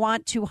going to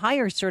want to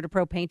hire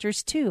CertaPro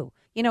painters too.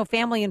 You know,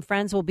 family and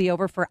friends will be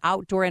over for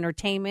outdoor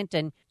entertainment,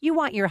 and you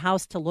want your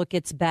house to look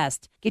its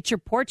best. Get your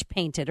porch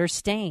painted or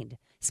stained.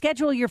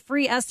 Schedule your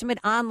free estimate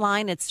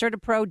online at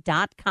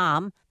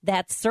CertaPro.com.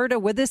 That's Certa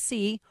with a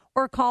C,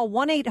 or call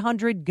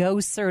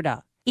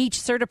 1-800-GO-CERTA. Each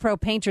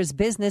CertaPro painter's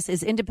business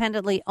is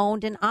independently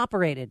owned and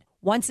operated.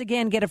 Once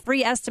again, get a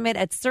free estimate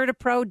at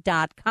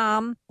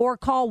CertaPro.com or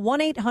call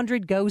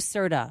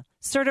 1-800-GO-CERTA.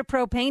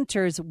 CertaPro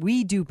Painters,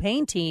 we do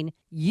painting,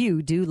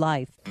 you do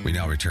life. We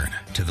now return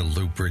to the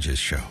Lou Bridges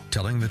Show,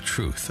 telling the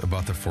truth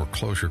about the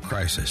foreclosure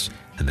crisis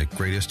and the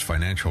greatest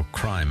financial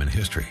crime in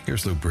history.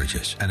 Here's Lou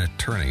Bridges, an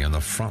attorney on the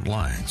front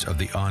lines of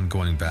the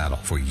ongoing battle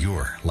for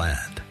your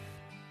land.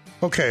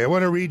 Okay, I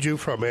want to read you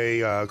from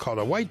a called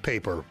a white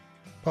paper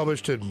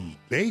published in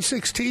May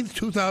 16th,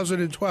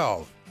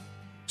 2012.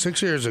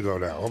 6 years ago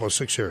now, almost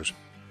 6 years.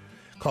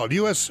 Called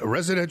U.S.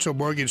 Residential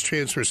Mortgage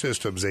Transfer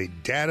Systems, a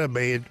Data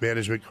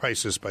Management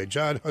Crisis by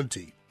John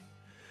Hunty.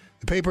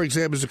 The paper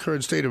examines the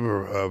current state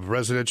of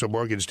residential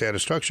mortgage data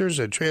structures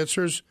and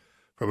transfers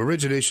from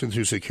origination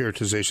through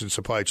securitization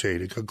supply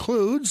chain. It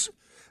concludes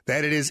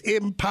that it is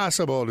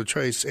impossible to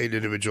trace an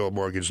individual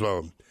mortgage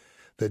loan.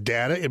 The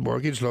data in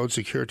mortgage loan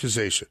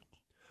securitization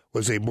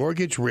was a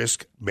mortgage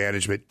risk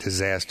management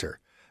disaster,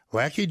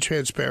 lacking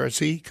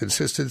transparency,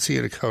 consistency,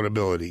 and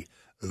accountability,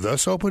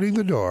 thus opening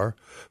the door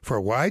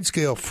for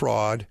wide-scale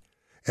fraud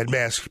and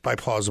masked by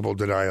plausible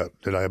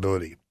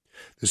deniability.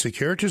 The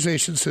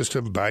securitization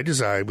system, by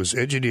design, was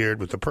engineered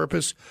with the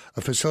purpose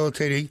of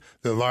facilitating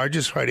the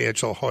largest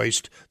financial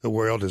hoist the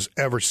world has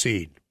ever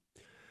seen.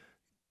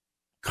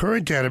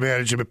 Current data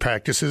management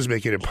practices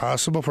make it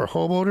impossible for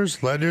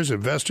homeowners, lenders,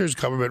 investors,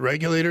 government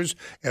regulators,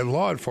 and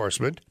law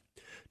enforcement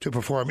to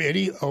perform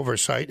any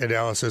oversight,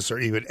 analysis, or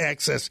even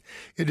access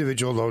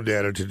individual loan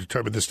data to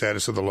determine the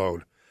status of the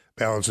loan.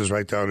 Balances,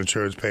 write-down,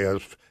 insurance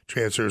payouts,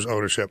 transfers,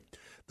 ownership.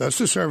 Thus,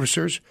 the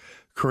servicers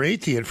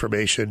create the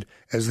information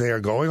as they are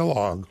going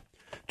along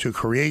to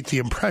create the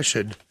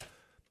appearance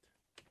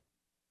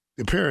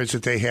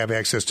that they have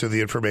access to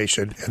the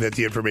information and that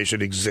the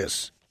information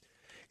exists.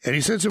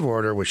 Any sense of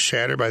order was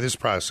shattered by this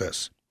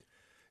process.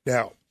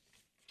 Now,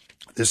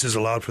 this has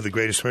allowed for the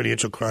greatest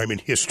financial crime in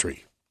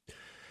history,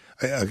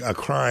 a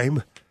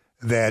crime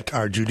that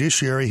our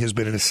judiciary has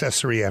been an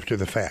accessory after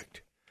the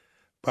fact,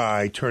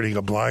 by turning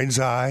a blind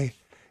eye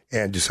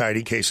and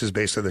deciding cases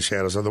based on the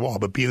shadows on the wall.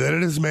 But be that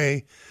as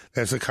may,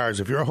 that's the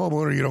cards. If you're a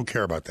homeowner, you don't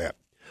care about that.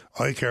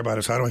 All you care about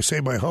is, how do I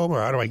save my home, or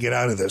how do I get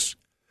out of this?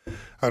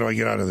 How do I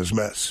get out of this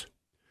mess?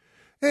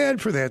 And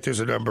for that,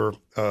 there's a number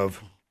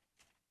of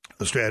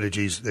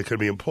strategies that can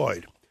be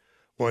employed.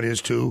 One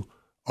is to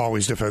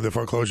always defend the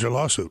foreclosure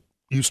lawsuit.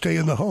 You stay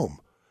in the home.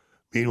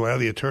 Meanwhile,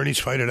 the attorneys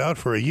fight it out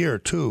for a year,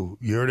 2,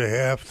 year and a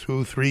half,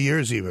 through 3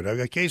 years even. I've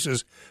got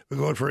cases that been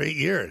going for 8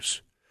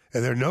 years.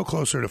 And they're no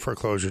closer to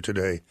foreclosure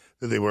today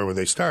than they were when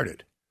they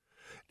started.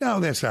 Now,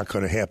 that's not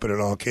going to happen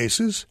in all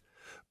cases,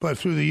 but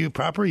through the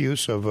proper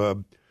use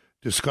of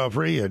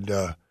discovery and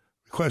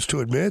request to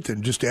admit,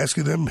 and just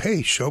asking them,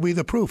 hey, show me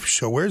the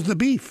proof. Where's the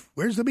beef?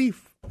 Where's the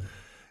beef?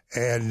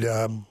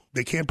 And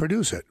they can't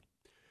produce it.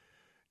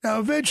 Now,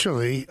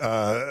 eventually,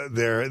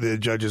 the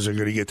judges are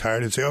going to get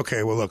tired and say,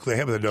 okay, well, look, they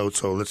have the notes,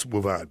 so let's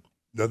move on.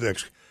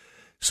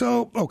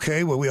 So,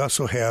 okay, well, we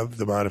also have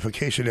the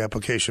modification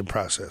application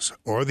process,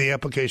 or the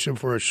application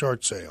for a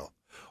short sale,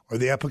 or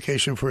the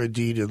application for a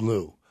deed in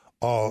lieu,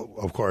 all,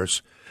 of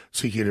course,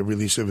 seeking a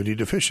release of any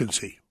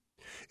deficiency.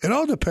 It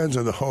all depends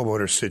on the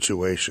homeowner's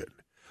situation,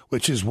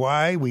 which is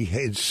why we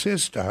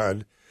insist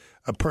on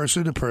a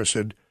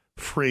person-to-person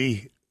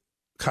free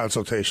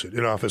consultation,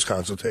 in-office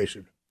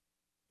consultation.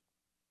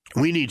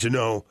 We need to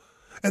know,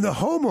 and the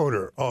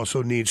homeowner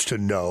also needs to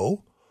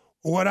know,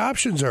 what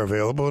options are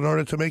available in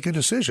order to make a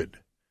decision.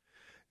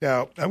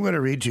 Now, I'm going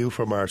to read to you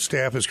from our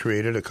staff has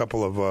created a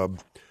couple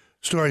of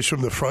stories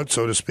from the front,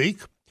 so to speak.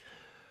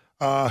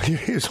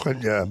 Here's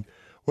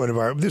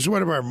these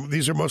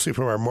are mostly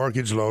from our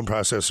mortgage loan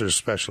processors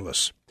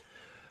specialists,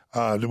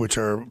 which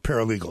are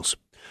paralegals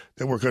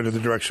that work under the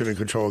direction and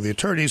control of the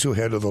attorneys who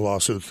handle the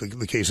lawsuits,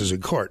 the cases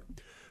in court.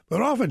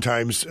 But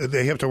oftentimes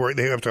they have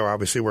to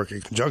obviously work in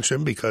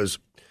conjunction, because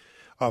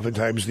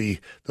oftentimes the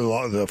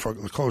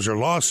foreclosure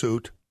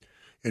lawsuit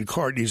in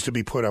court needs to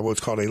be put on what's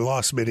called a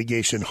loss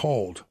mitigation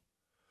hold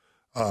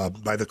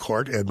by the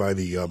court and by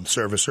the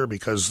servicer,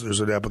 because there's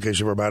an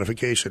application for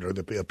modification, or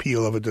the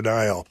appeal of a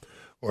denial,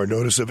 or a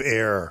notice of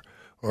error,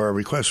 or a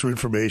request for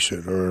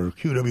information, or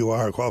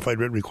QWR, qualified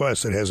written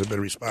request, that hasn't been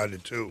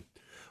responded to,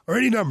 or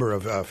any number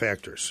of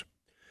factors.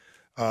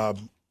 So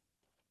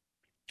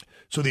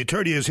the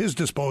attorney is his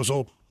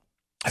disposal,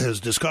 has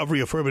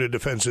discovery, affirmative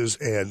defenses,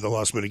 and the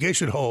loss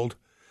mitigation hold.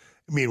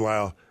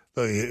 Meanwhile,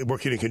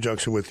 working in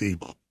conjunction with the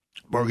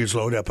mortgage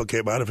loan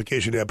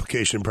modification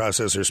application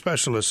processor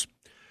specialists.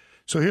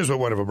 So here's what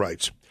one of them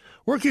writes.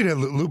 Working at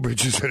Lou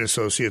Bridges &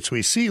 Associates,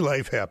 we see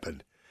life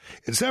happen.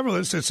 In several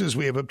instances,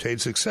 we have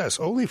obtained success,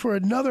 only for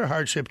another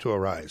hardship to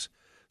arise.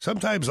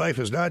 Sometimes life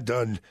is not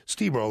done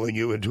steamrolling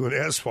you into an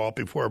asphalt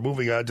before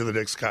moving on to the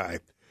next guy.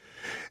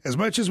 As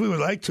much as we would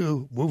like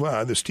to move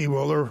on, the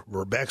steamroller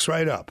backs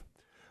right up,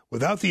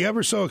 without the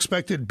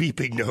ever-so-expected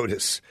beeping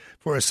notice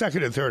for a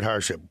second and third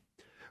hardship.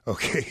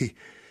 Okay,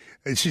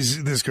 and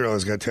this girl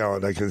has got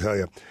talent, I can tell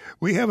you.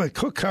 We have a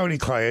Cook County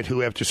client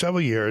who, after several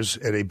years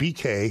and a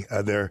BK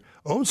on their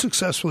own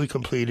successfully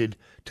completed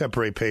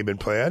temporary payment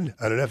plan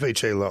on an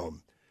FHA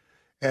loan.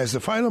 As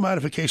the final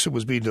modification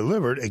was being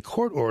delivered, a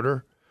court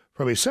order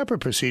from a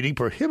separate proceeding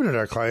prohibited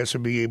our clients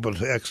from being able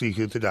to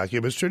execute the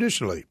documents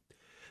traditionally.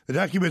 The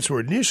documents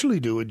were initially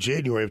due in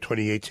January of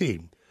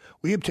 2018.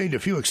 We obtained a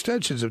few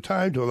extensions of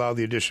time to allow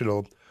the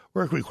additional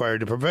work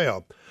required to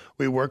prevail.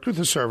 We worked with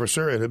the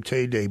servicer and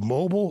obtained a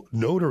mobile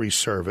notary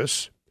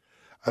service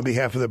on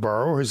behalf of the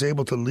borrower who was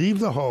unable to leave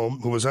the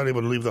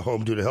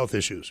home due to health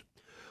issues.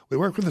 We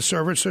worked with the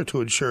servicer to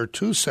ensure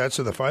 2 sets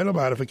of the final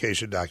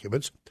modification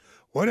documents,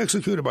 one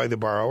executed by the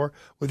borrower,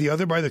 with the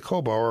other by the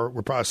co-borrower,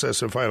 were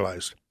processed and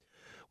finalized.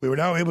 We were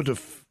now able to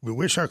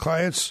wish our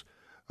clients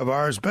of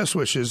ours best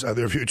wishes on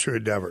their future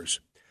endeavors.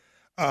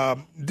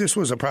 This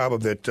was a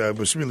problem that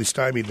was really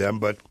stymied them,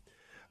 but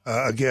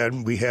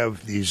again, we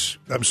have these.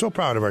 I'm so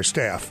proud of our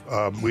staff.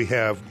 We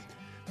have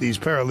these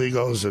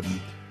paralegals and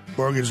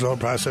mortgage loan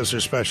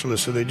processor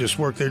specialists, and they just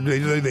work there.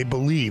 They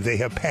believe, they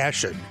have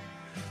passion.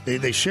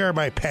 They share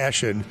my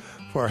passion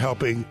for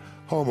helping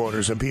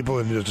homeowners and people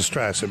in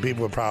distress and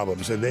people with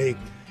problems, and they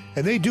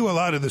do a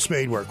lot of the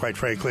spade work, quite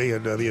frankly,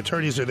 and the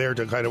attorneys are there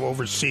to kind of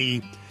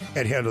oversee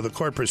and handle the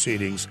court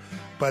proceedings.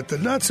 But the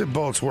nuts and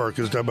bolts work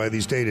is done by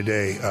these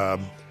day-to-day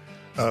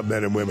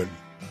men and women.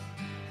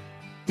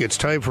 It's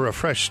time for a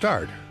fresh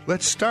start.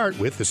 Let's start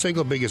with the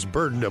single biggest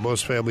burden of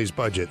most families'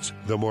 budgets,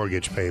 the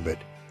mortgage payment.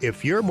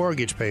 If your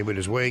mortgage payment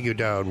is weighing you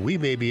down, we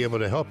may be able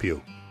to help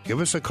you. Give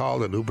us a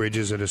call at Lou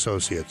Bridges &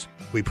 Associates.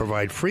 We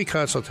provide free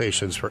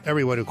consultations for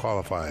everyone who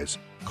qualifies.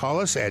 Call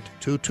us at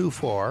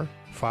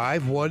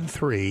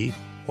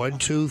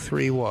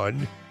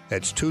 224-513-1231.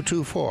 That's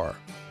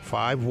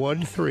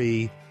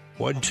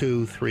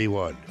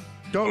 224-513-1231.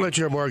 Don't let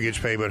your mortgage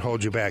payment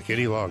hold you back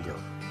any longer.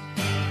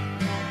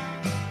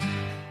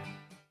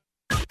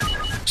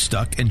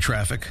 Stuck in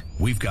traffic?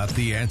 We've got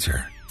the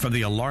answer. From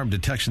the Alarm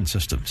Detection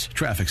Systems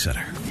Traffic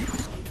Center.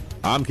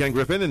 I'm Ken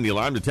Griffin in the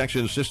Alarm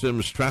Detection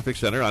Systems Traffic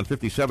Center on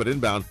 57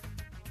 inbound.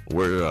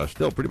 We're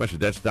still pretty much a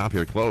dead stop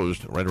here,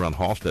 closed right around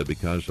Halstead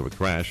because of a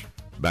crash.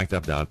 Backed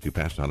up down to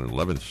past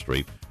 111th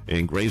Street.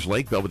 In Grays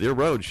Lake, Belvedere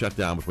Road shut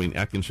down between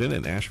Atkinson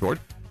and Ashford.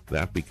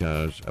 That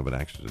because of an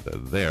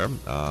accident there.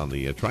 On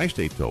the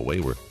Tri-State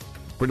Tollway, we're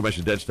pretty much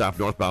a dead stop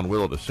northbound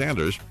Willow to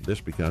Sanders. This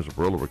because of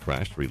rollover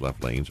crash. 3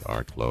 left lanes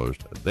are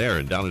closed there.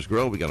 In Downers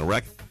Grove, we got a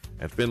wreck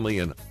at Finley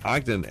and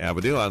Ogden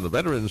Avenue on the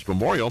Veterans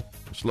Memorial.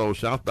 Slow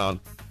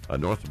southbound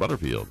north to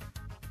Butterfield.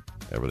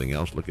 Everything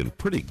else looking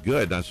pretty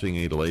good. Not seeing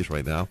any delays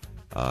right now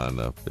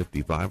on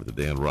 55 at the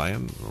Dan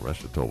Ryan. The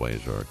rest of the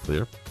tollways are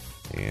clear.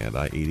 And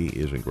I-80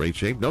 is in great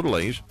shape. No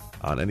delays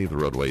on any of the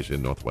roadways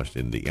in northwest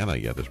Indiana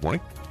yet this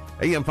morning.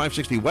 AM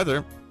 560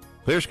 weather.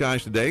 Clear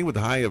skies today with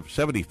a high of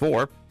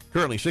 74.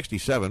 Currently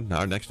 67.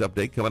 Our next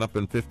update coming up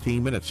in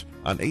 15 minutes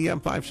on AM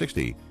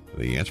 560.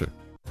 The Answer.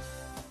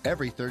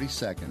 Every 30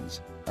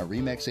 seconds, a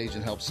RE/MAX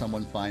agent helps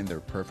someone find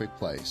their perfect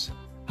place.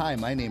 Hi,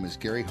 my name is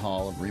Gary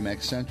Hall of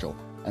RE/MAX Central,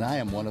 and I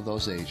am one of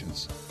those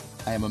agents.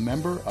 I am a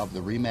member of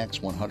the RE/MAX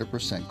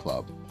 100%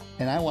 Club,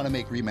 and I want to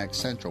make RE/MAX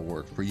Central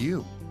work for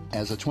you.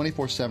 As a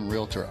 24/7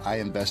 realtor, I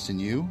invest in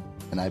you,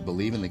 and I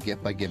believe in the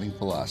Gift by Giving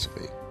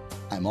philosophy.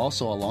 I'm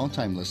also a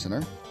longtime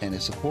listener and a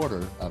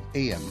supporter of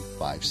AM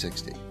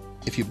 560.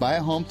 If you buy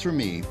a home through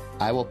me,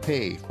 I will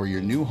pay for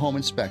your new home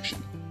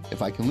inspection.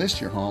 If I can list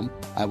your home,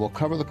 I will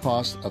cover the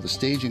cost of the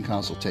staging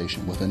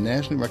consultation with a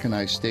nationally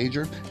recognized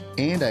stager,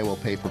 and I will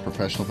pay for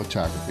professional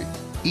photography.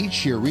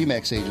 Each year,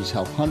 RE/MAX agents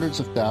help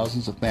hundreds of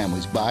thousands of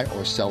families buy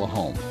or sell a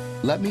home.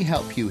 Let me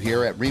help you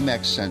here at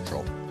RE/MAX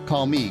Central.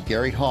 Call me,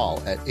 Gary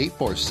Hall, at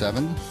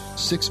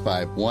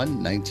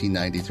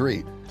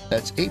 847-651-1993.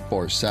 That's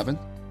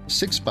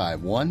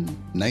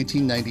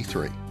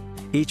 847-651-1993.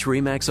 Each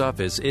RE/MAX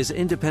office is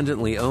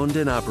independently owned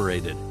and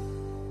operated.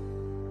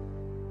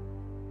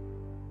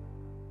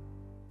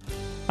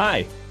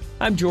 Hi,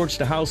 I'm George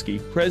Stahowski,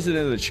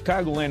 president of the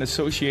Chicagoland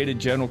Associated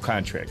General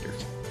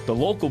Contractors, the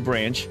local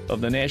branch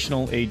of the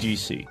National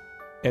AGC.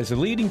 As a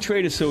leading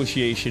trade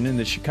association in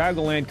the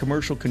Chicagoland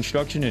commercial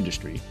construction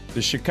industry,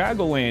 the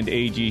Chicagoland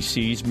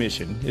AGC's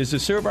mission is to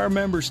serve our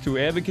members through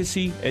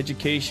advocacy,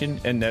 education,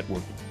 and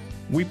networking.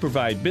 We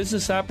provide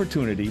business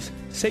opportunities,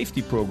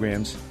 safety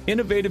programs,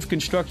 innovative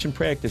construction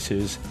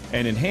practices,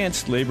 and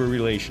enhanced labor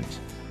relations.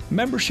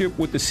 Membership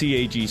with the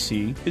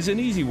CAGC is an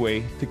easy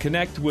way to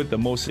connect with the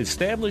most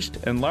established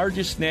and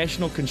largest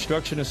national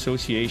construction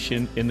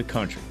association in the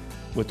country,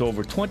 with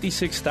over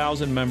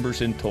 26,000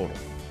 members in total.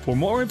 For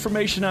more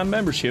information on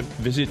membership,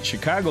 visit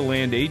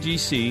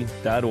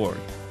chicagolandagc.org.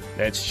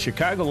 That's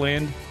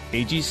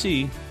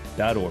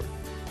chicagolandagc.org.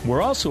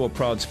 We're also a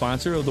proud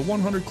sponsor of the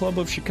 100 Club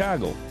of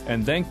Chicago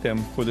and thank them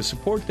for the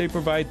support they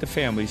provide to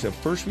families of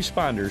first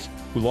responders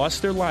who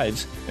lost their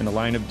lives in the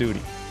line of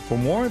duty. For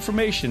more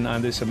information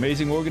on this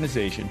amazing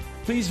organization,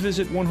 please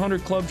visit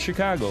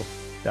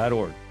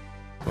 100clubchicago.org.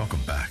 Welcome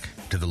back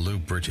to the Lou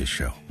Bridges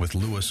Show with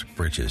Louis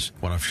Bridges,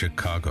 one of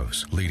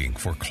Chicago's leading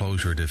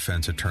foreclosure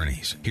defense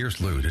attorneys. Here's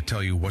Lou to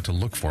tell you what to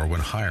look for when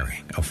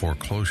hiring a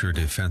foreclosure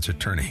defense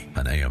attorney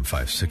on AM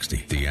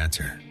 560, The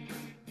Answer.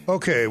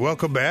 Okay,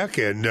 welcome back,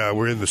 and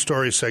we're in the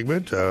story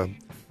segment. And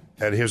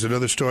here's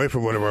another story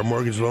from one of our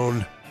mortgage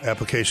loan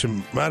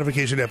modification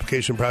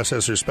application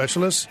processor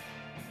specialists.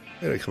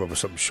 I gotta come up with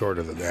something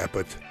shorter than that,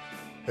 but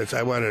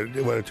I want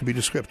it to be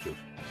descriptive.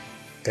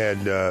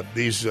 And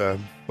these,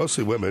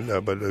 mostly women,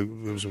 but there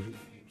was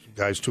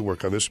guys too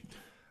work on this.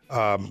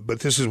 But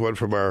this is one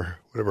from one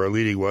of our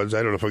leading ones.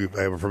 I don't know if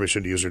I have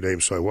permission to use her name,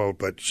 so I won't,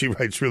 but she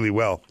writes really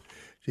well.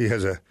 She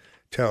has a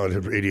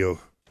talented radio.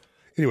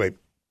 Anyway,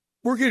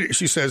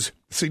 she says,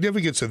 the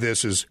significance of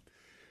this is,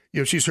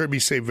 she's heard me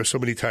say so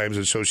many times,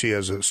 and so she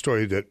has a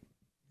story that,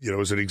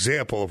 is an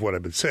example of what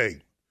I've been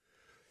saying.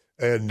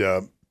 And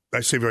I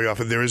say very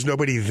often, there is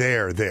nobody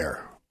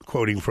there.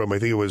 Quoting from, I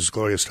think it was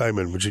Gloria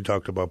Steinman when she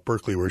talked about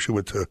Berkeley, where she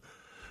went to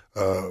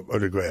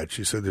undergrad.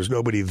 She said, there's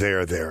nobody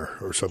there,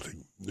 or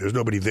something. There's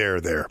nobody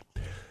there.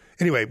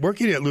 Anyway,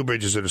 working at Lou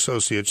Bridges and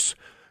Associates,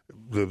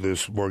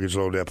 this mortgage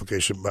loan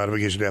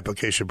modification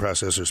application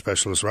processor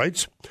specialist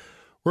writes,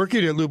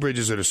 working at Lou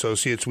Bridges and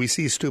Associates, we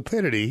see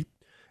stupidity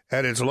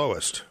at its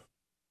lowest.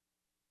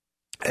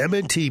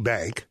 M&T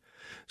Bank,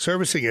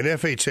 servicing an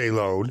FHA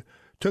loan,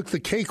 took the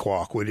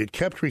cakewalk when it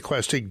kept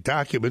requesting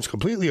documents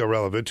completely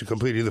irrelevant to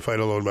completing the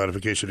final loan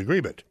modification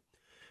agreement.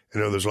 I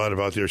know there's a lot of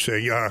out there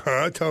saying,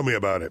 tell me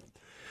about it.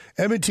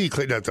 M&T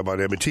claimed, not about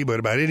M&T, but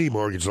about any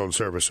mortgage loan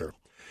servicer.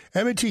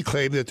 M&T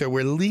claimed that there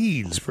were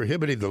liens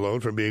prohibiting the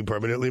loan from being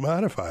permanently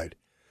modified.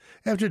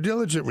 After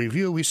diligent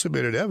review, we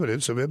submitted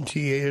evidence of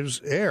MTA's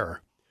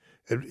error,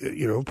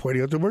 and,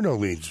 pointing out there were no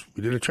liens.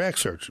 We did a track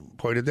search and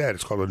pointed that.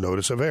 It's called a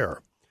notice of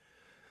error.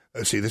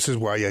 See, this is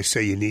why I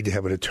say you need to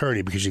have an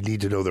attorney, because you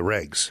need to know the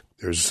regs.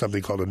 There's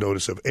something called a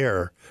notice of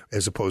error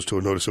as opposed to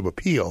a notice of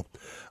appeal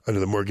under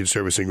the mortgage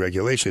servicing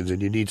regulations,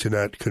 and you need to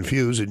not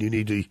confuse, and you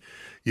need to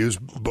use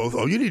both.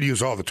 You need to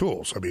use all the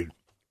tools.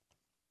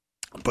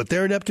 But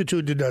their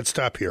ineptitude did not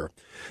stop here.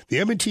 The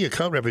M&T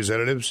account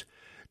representatives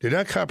did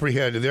not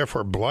comprehend and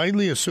therefore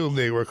blindly assumed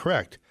they were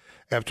correct.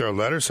 After a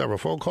letter, several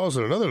phone calls,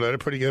 and another letter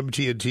putting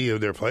M&T in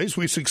their place,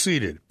 we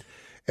succeeded.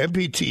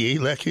 MPT,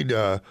 lacking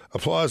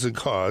applause and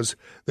cause,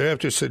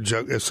 thereafter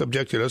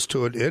subjected us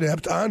to an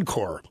inept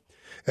encore.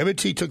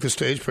 M&T took the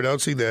stage,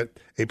 pronouncing that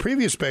a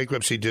previous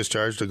bankruptcy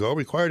discharge ago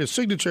required a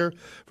signature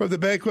from the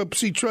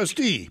bankruptcy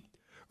trustee,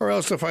 or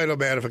else the final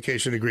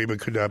modification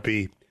agreement could not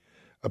be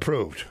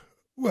approved.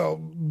 Well,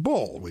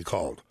 bull, we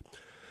called.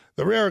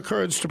 The rare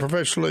occurrence to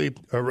professionally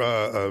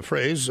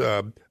phrase,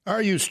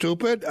 are you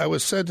stupid? I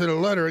was sent in a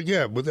letter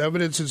again with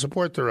evidence in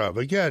support thereof.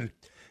 Again,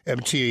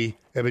 M&T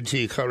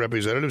account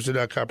representatives did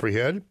not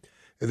comprehend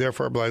and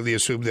therefore blindly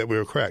assumed that we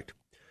were correct.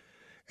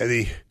 And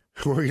the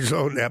mortgage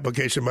loan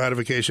application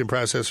modification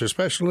processor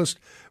specialist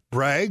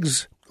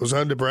goes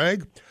on to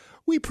brag,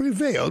 we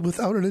prevailed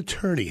without an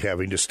attorney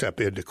having to step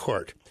into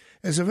court,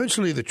 as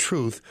eventually the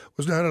truth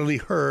was not only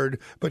heard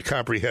but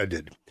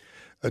comprehended.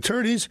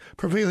 Attorneys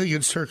prevailing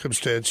in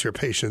circumstance your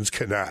patience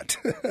cannot.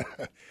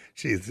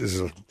 She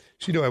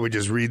knew I would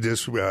just read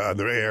this on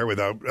the air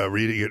without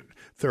reading it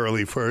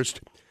thoroughly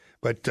first.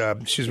 But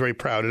she's very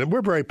proud, and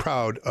we're very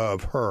proud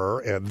of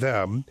her and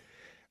them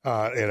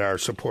and our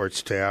support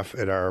staff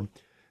and our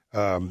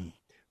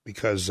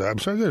because I'm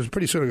sorry,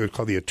 pretty soon I'm going to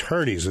call the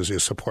attorneys as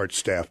a support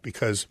staff,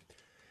 because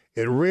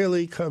it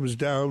really comes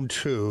down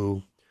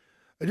to,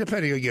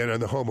 depending again on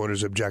the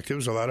homeowner's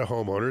objectives. A lot of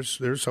homeowners,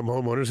 there's some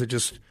homeowners that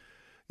just,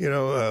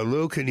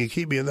 Lou, can you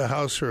keep me in the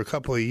house for a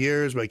couple of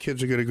years? My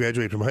kids are going to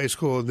graduate from high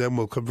school, and then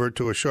we'll convert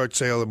to a short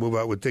sale and move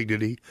out with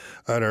dignity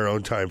on our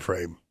own time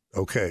frame.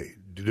 Okay,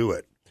 do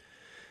it.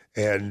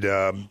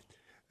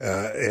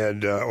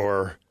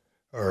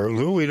 Or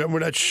Lou, we're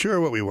not sure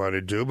what we want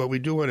to do, but we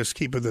do want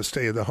to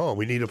stay in the home.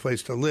 We need a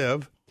place to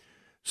live,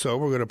 so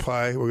we're going to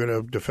apply. We're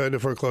going to defend a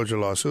foreclosure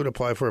lawsuit,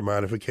 apply for a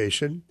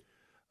modification,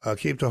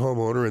 keep the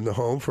homeowner in the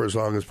home for as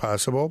long as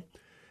possible,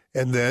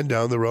 and then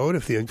down the road,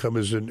 if the income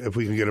if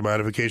we can get a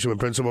modification with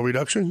principal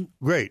reduction,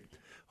 great.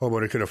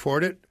 Homeowner can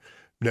afford it.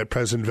 Net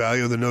present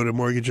value of the noted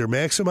mortgage are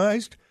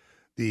maximized.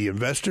 The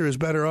investor is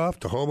better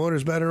off. The homeowner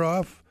is better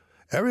off.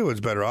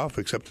 Everyone's better off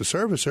except the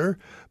servicer,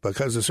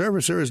 because the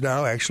servicer is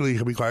now actually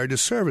required to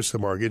service the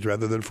mortgage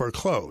rather than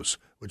foreclose,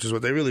 which is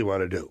what they really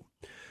want to do.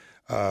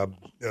 And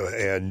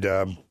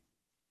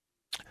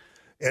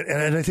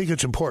I think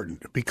it's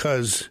important,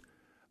 because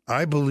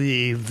I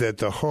believe that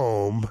the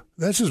home,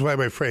 this is why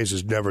my phrase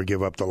is never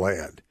give up the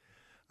land.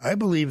 I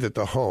believe that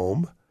the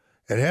home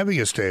and having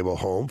a stable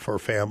home for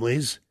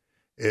families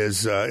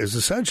is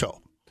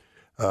essential.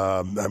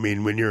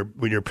 When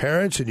you're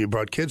parents and you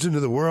brought kids into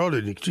the world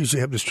and you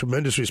have this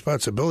tremendous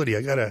responsibility,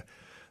 I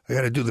I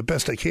got to do the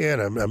best I can.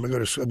 I'm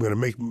going to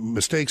make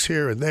mistakes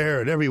here and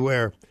there and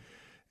everywhere,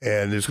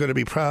 and there's going to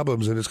be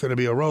problems, and it's going to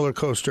be a roller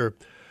coaster.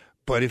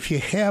 But if you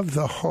have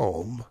the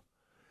home,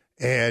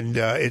 and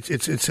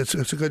it's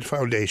a good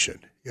foundation,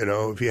 you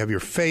know, if you have your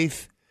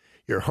faith,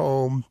 your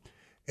home,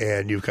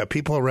 and you've got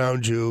people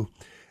around you,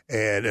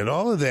 and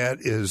all of that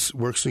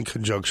works in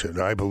conjunction,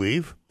 I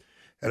believe.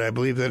 And I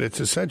believe that it's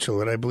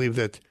essential. And I believe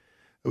that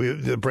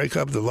the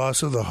breakup, the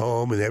loss of the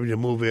home and having to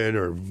move in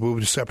or move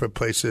to separate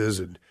places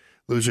and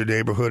lose your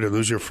neighborhood and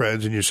lose your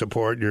friends and your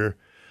support and your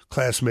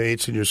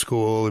classmates and your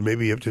school, and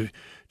maybe you have to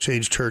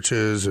change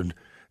churches and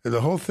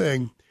the whole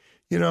thing.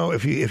 You know,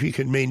 if you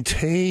can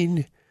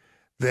maintain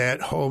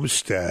that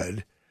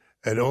homestead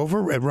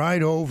and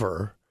ride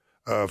over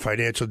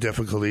financial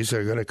difficulties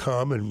that are going to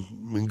come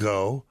and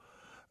go,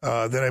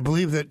 then I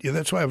believe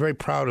that's why I'm very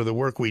proud of the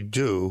work we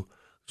do.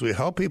 So we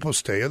help people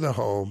stay in the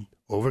home,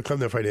 overcome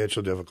their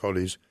financial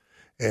difficulties,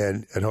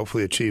 and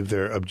hopefully achieve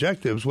their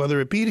objectives,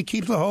 whether it be to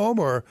keep the home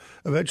or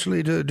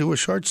eventually to do a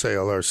short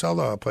sale or sell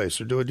the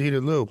place or do a deed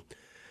in lieu.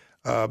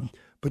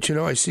 But, you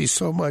know, I see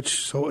so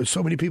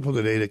many people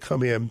today that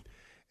come in,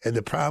 and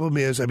the problem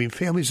is, I mean,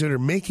 families that are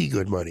making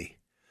good money,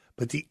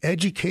 but the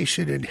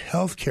education and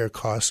health care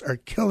costs are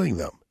killing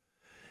them.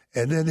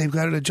 And then they've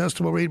got an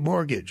adjustable rate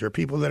mortgage, or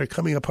people that are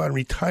coming upon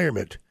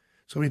retirement.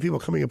 So many people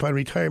coming upon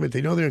retirement,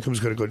 they know their income is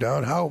going to go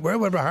down. We're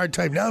having a hard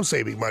time now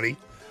saving money.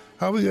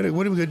 What are we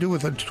going to do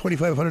with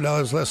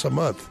 $2,500 less a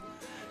month?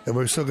 And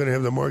we're still going to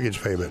have the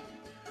mortgage payment.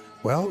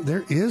 Well,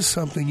 there is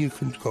something you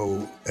can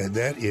go, and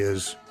that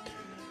is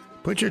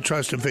put your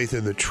trust and faith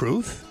in the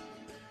truth.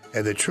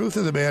 And the truth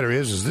of the matter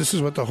is this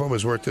is what the home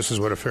is worth. This is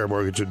what a fair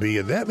mortgage would be.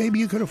 And that maybe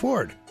you can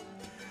afford.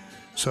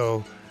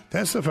 So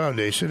that's the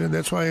foundation, and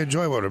that's why I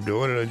enjoy what I'm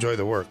doing and I enjoy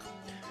the work.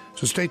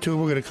 So stay tuned.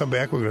 We're going to come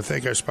back. We're going to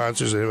thank our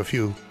sponsors and have a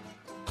few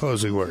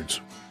closing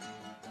words.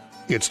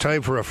 It's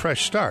time for a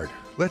fresh start.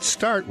 Let's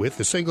start with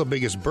the single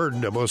biggest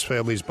burden of most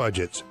families'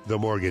 budgets, the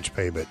mortgage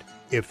payment.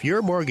 If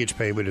your mortgage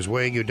payment is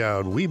weighing you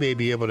down, we may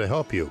be able to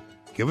help you.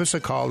 Give us a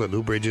call at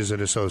Lou Bridges &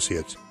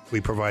 Associates.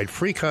 We provide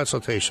free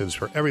consultations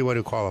for everyone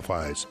who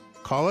qualifies.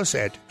 Call us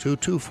at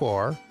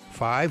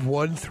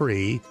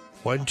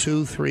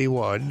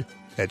 224-513-1231.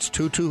 That's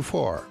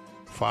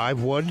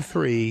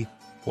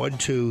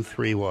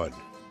 224-513-1231.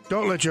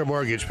 Don't let your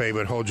mortgage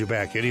payment hold you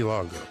back any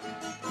longer.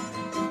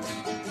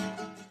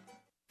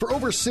 For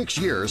over 6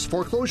 years,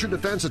 foreclosure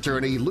defense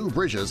attorney Lou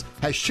Bridges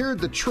has shared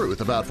the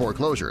truth about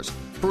foreclosures.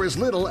 For as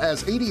little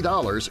as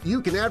 $80,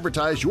 you can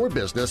advertise your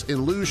business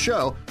in Lou's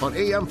show on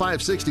AM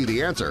 560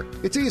 The Answer.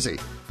 It's easy.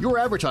 Your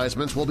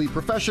advertisements will be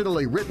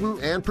professionally written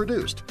and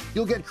produced.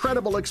 You'll get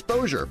credible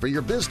exposure for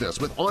your business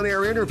with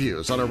on-air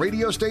interviews on a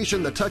radio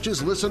station that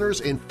touches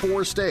listeners in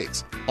 4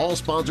 states. All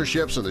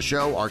sponsorships in the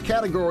show are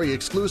category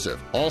exclusive.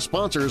 All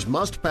sponsors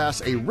must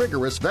pass a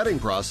rigorous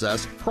vetting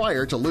process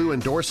prior to Lou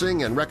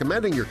endorsing and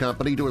recommending your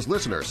company to his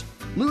listeners.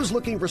 Lou's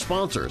looking for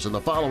sponsors in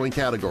the following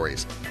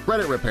categories: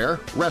 credit repair,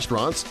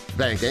 restaurants,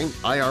 banking,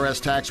 IRS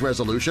tax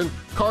resolution,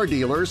 car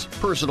dealers,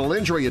 personal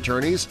injury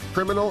attorneys,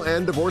 criminal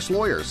and divorce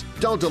lawyers.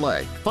 Don't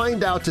delay.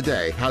 Find out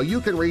today how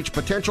you can reach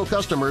potential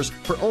customers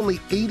for only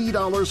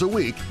 $80 a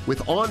week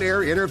with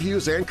on-air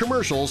interviews and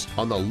commercials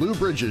on The Lou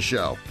Bridges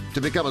Show.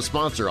 To become a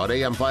sponsor on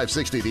AM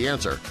 560 The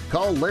Answer,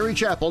 call Larry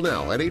Chappell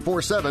now at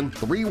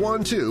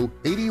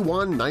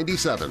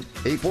 847-312-8197.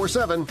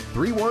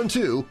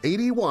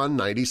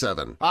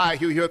 847-312-8197. Hi,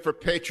 Hugh Hewitt for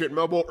Patriot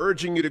Mobile,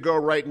 urging you to go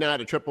right now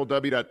to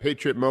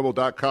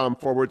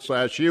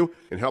www.patriotmobile.com/U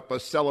and help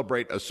us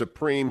celebrate a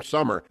supreme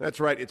summer. That's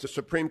right, it's a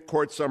Supreme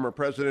Court summer.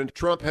 President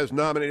Trump has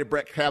nominated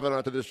Brett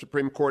Kavanaugh to the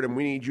Supreme Court, and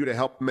we need you to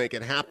help make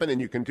it happen, and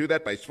you can do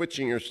that by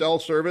switching your cell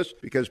service,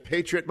 because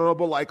Patriot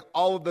Mobile, like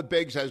all of the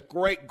bigs, has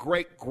great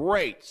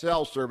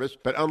cell service,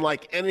 but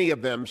unlike any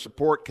of them,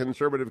 support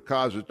conservative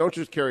causes. Don't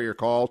just carry your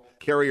calls,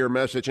 carry your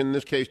message, in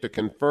this case to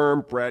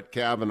confirm Brett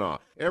Kavanaugh.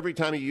 Every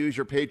time you use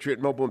your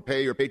Patriot Mobile and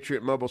pay your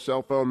Patriot Mobile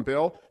cell phone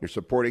bill, you're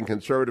supporting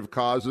conservative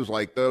causes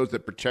like those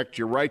that protect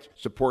your rights,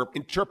 support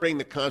interpreting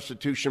the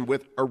Constitution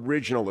with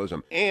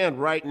originalism. And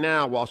right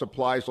now, while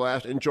supplies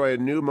last, enjoy a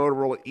new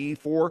Motorola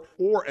E4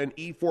 or an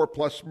E4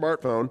 Plus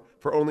smartphone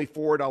for only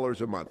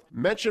 $4 a month.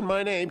 Mention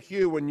my name,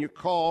 Hugh, when you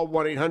call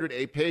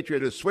 1-800-A-PATRIOT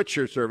to switch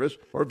your service,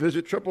 or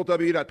visit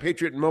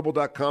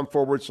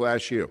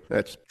www.patriotmobile.com/Hugh.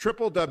 That's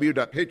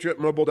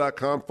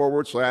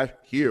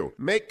www.patriotmobile.com/Hugh.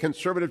 Make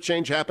conservative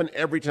change happen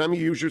every time you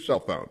use your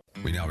cell phone.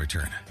 We now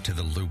return to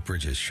the Lou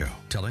Bridges Show,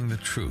 telling the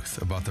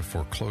truth about the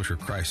foreclosure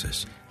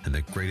crisis and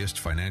the greatest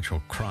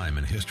financial crime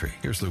in history.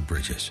 Here's Lou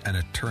Bridges, an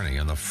attorney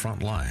on the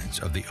front lines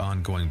of the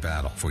ongoing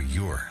battle for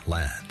your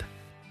land.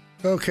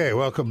 Okay,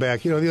 welcome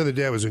back. You know, the other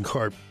day I was in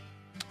court,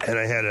 and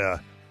I had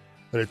an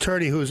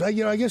attorney who's,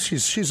 I guess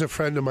she's a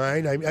friend of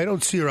mine. I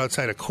don't see her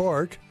outside of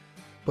court,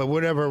 but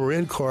whenever we're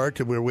in court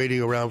and we're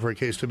waiting around for a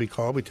case to be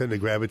called, we tend to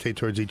gravitate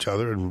towards each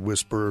other and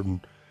whisper and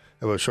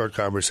have a short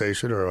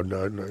conversation or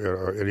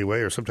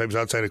anyway, or sometimes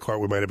outside of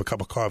court we might have a cup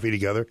of coffee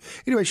together.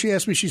 Anyway, she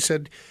asked me, she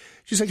said,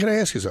 can I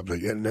ask you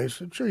something? And I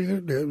said, sure.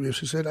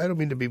 She said, I don't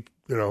mean to be,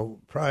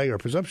 prying or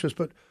presumptuous,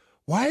 but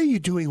why are you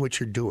doing what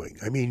you're doing?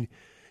 I mean,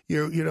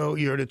 you're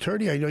an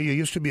attorney. I know you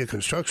used to be a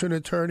construction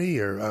attorney,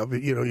 or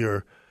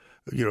you're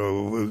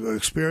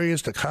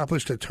experienced,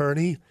 accomplished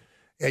attorney,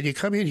 and you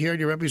come in here and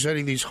you're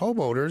representing these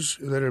homeowners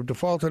that have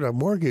defaulted on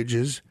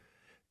mortgages,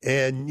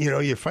 and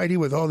you're fighting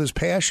with all this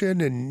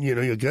passion, and you're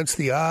against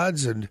the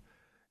odds and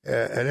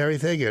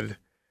everything,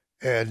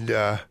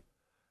 and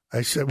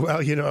I said, well,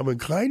 I'm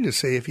inclined to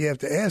say if you have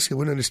to ask, I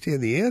wouldn't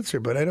understand the answer,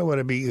 but I don't want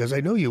to be, because I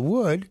know you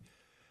would.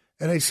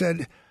 And I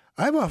said,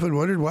 I've often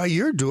wondered why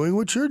you're doing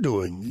what you're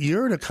doing.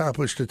 You're an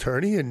accomplished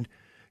attorney, and,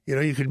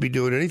 you could be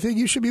doing anything.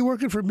 You should be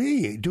working for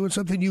me, doing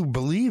something you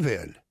believe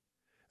in.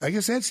 I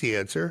guess that's the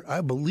answer.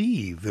 I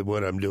believe in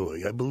what I'm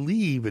doing. I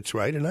believe it's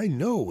right, and I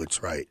know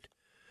it's right.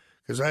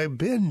 Because I've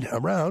been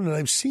around, and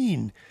I've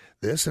seen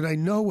this, and I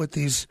know what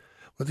these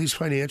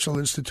financial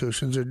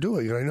institutions are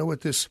doing. And I know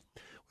what this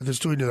is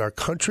doing to our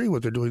country,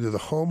 what they're doing to the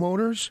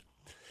homeowners.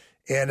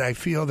 And I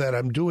feel that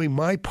I'm doing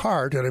my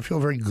part, and I feel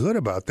very good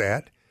about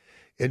that,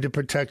 into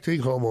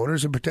protecting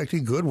homeowners and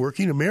protecting good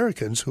working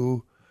Americans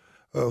who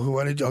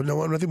want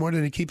nothing more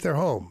than to keep their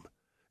home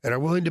and are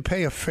willing to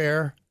pay a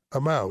fair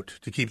amount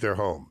to keep their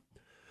home.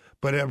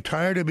 But I'm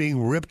tired of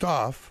being ripped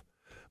off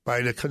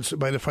by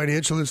the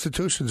financial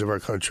institutions of our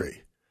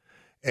country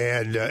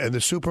and the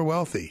super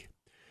wealthy.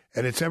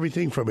 And it's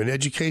everything from in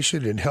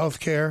education, in health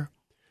care,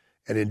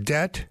 and in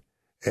debt,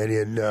 and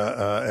in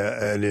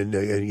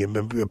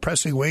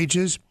oppressing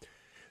wages.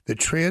 The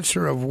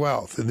transfer of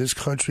wealth in this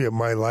country of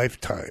my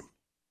lifetime.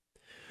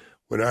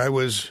 When I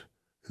was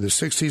in the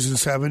 60s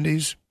and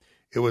 70s,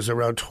 it was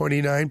around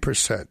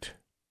 29%,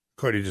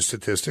 according to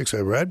statistics I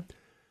read,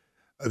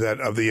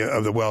 that of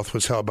the wealth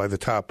was held by the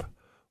top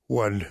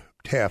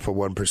half of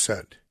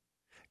 1%.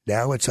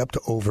 Now it's up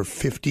to over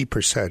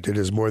 50%. It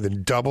has more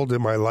than doubled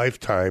in my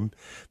lifetime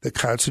the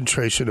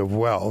concentration of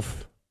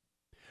wealth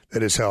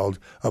that is held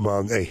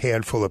among a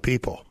handful of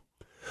people,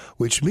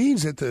 which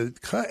means that the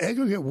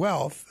aggregate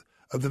wealth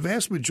of the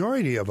vast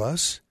majority of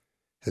us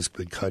has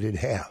been cut in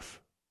half.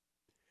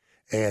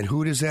 And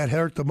who does that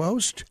hurt the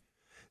most?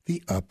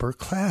 The upper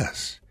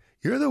class.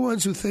 You're the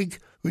ones who think,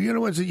 you're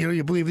the ones that,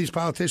 you believe these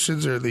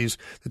politicians or they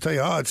tell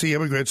you, it's the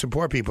immigrants and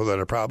poor people that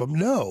are a problem.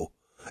 No.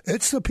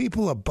 It's the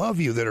people above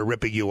you that are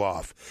ripping you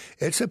off.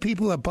 It's the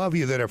people above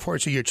you that are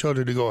forcing your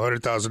children to go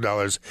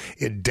 $100,000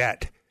 in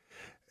debt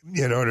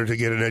in order to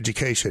get an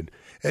education.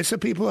 It's the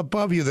people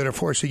above you that are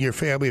forcing your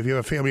family, if you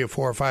have a family of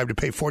 4 or 5, to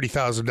pay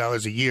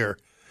 $40,000 a year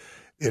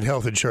in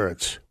health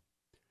insurance.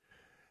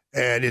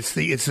 And it's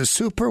the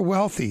super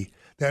wealthy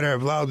that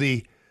have allowed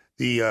the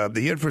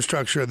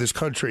infrastructure of this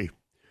country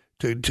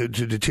to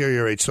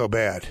deteriorate so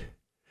bad.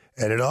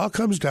 And it all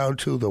comes down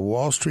to the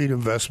Wall Street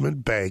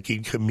investment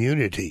banking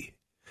community.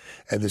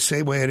 And the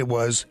same way it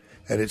was,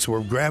 and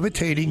we're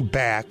gravitating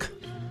back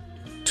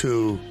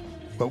to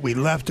what we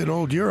left in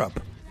old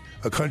Europe,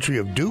 a country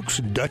of dukes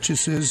and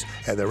duchesses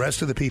and the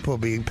rest of the people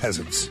being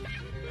peasants.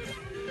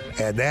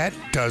 And that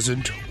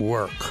doesn't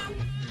work.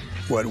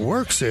 What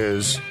works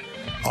is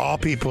all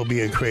people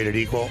being created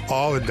equal,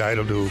 all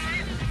entitled to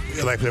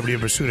life, liberty,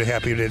 and pursuit of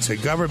happiness,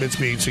 and governments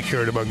being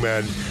secured among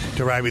men,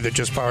 deriving the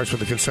just powers for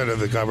the consent of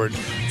the governed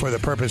for the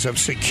purpose of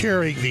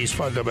securing these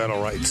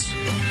fundamental rights.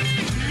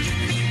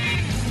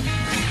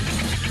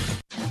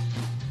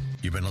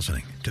 You've been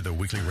listening to the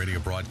weekly radio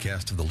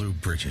broadcast of the Lou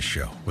Bridges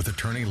Show with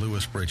attorney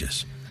Louis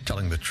Bridges,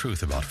 telling the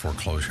truth about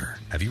foreclosure.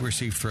 Have you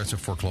received threats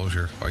of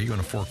foreclosure? Are you in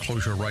a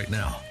foreclosure right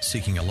now,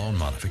 seeking a loan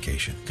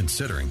modification,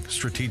 considering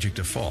strategic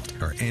default,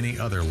 or any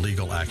other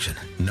legal action?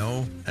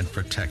 Know and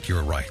protect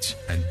your rights,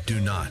 and do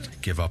not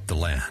give up the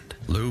land.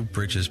 Lou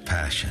Bridges'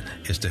 passion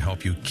is to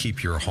help you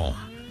keep your home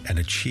and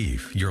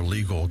achieve your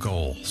legal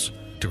goals.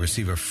 To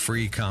receive a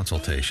free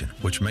consultation,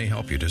 which may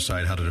help you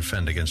decide how to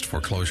defend against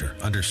foreclosure,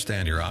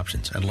 understand your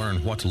options, and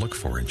learn what to look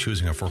for in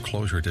choosing a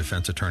foreclosure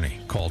defense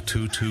attorney, call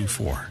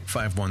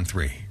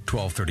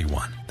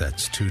 224-513-1231.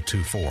 That's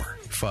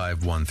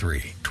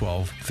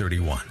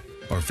 224-513-1231.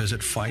 Or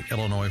visit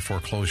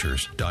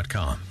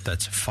FightIllinoisForeclosures.com.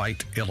 That's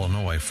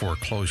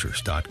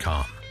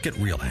FightIllinoisForeclosures.com. Get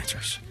real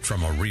answers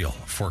from a real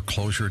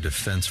foreclosure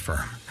defense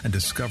firm and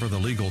discover the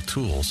legal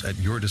tools at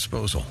your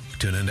disposal.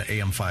 Tune in to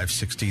AM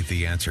 560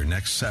 The Answer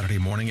next Saturday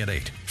morning at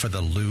 8 for the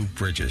Lou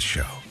Bridges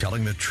Show,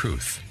 telling the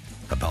truth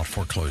about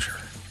foreclosure.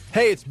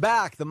 Hey, it's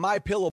back. The MyPillow